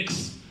like a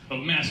mix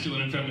of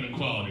masculine and feminine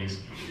qualities.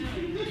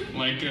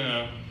 Like,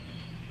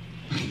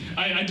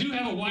 I do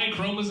have a Y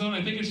chromosome.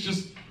 I think it's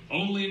just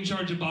only in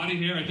charge of body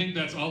hair. I think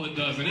that's all it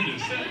does, and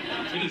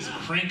it is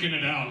cranking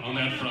it out on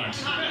that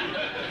front.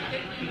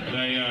 But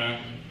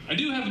I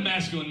do have a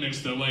masculine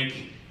mix, though. Like,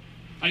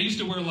 I used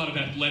to wear a lot of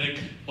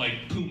athletic,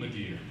 like, Puma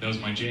gear. That was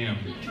my jam.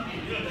 I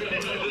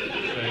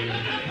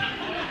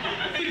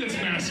think that's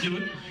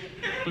masculine,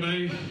 but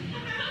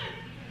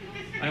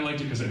I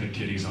liked it because it had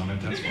kitties on it,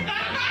 that's why.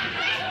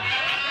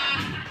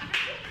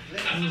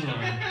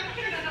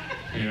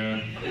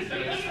 Yeah.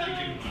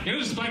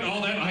 Despite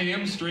all that, I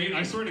am straight.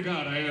 I swear to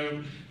God,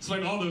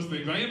 despite all those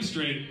things, I am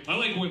straight. I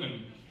like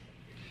women.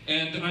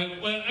 And I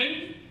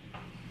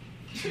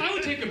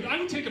would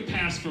take a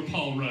pass for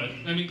Paul Rudd.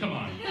 I mean, come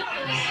on.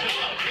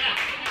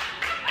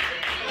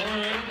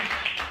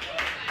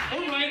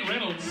 Or Ryan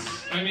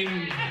Reynolds. I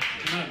mean,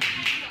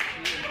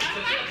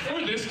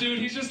 or this dude,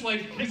 he's just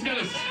like, he's got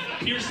his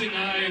piercing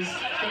eyes,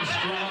 got a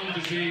strong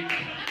physique.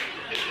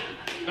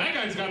 That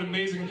guy's got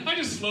amazing, I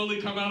just slowly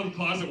come out of the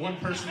closet one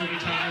person at a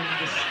time.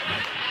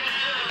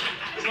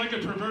 It's like a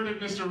perverted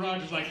Mr.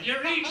 Rogers, like,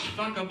 you're each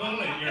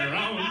fuckable in your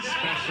own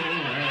special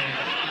way.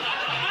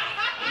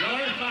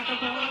 You're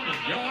fuckable, and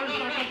you're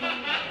fuckable.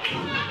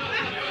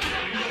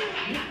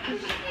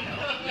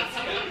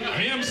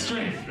 I am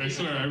straight, I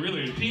swear, I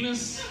really,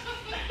 penis,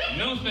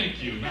 no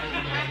thank you.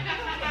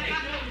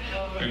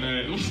 And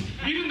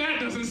even that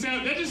doesn't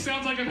sound, that just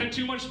sounds like I've had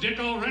too much dick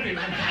already.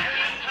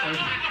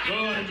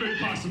 I could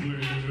possibly.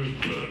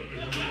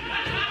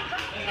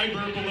 I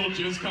burp, a little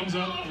jizz comes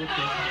up.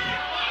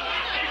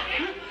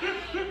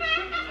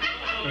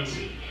 That's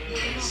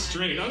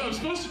straight. I'm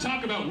supposed to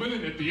talk about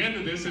women at the end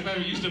of this, if I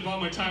used up all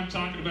my time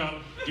talking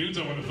about dudes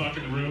I want to fuck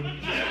in the room.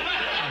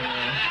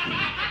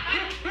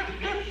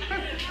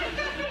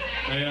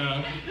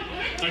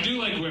 I do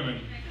like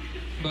women.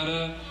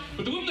 But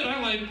the women that I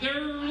like, they're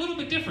a little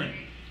bit different.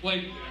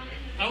 Like,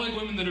 I like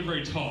women that are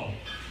very tall.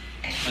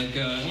 Like,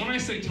 when I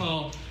say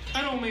tall,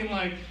 I don't mean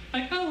like,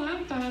 oh,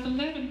 I'm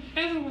 5'11".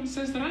 Everyone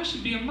says that I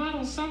should be a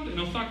model someday.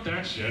 No, fuck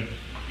that shit.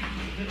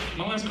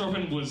 My last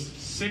girlfriend was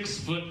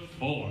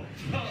 6'4".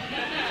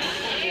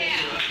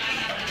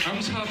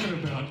 I'm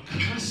talking about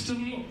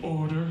custom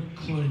order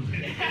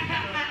clothing.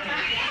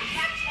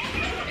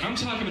 I'm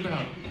talking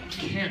about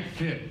can't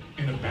fit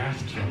in a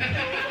bathtub.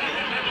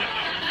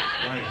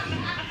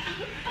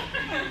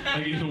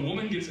 Like if a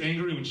woman gets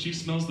angry when she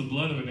smells the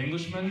blood of an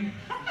Englishman,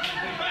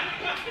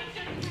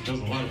 it does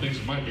a lot of things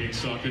with my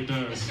beanstalk, it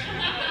does.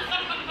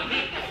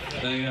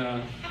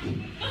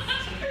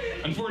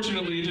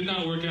 Unfortunately, it did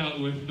not work out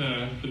with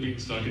the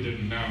beanstalk, it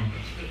didn't, no.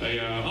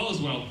 All is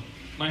well.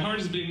 My heart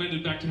is being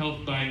mended back to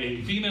health by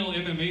a female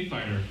MMA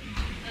fighter.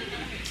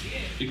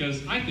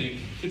 Because I think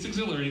it's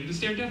exhilarating to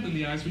stare death in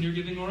the eyes when you're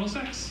giving oral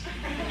sex.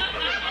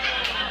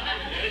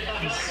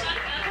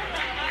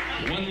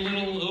 One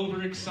little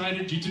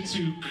overexcited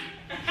jiu-jitsu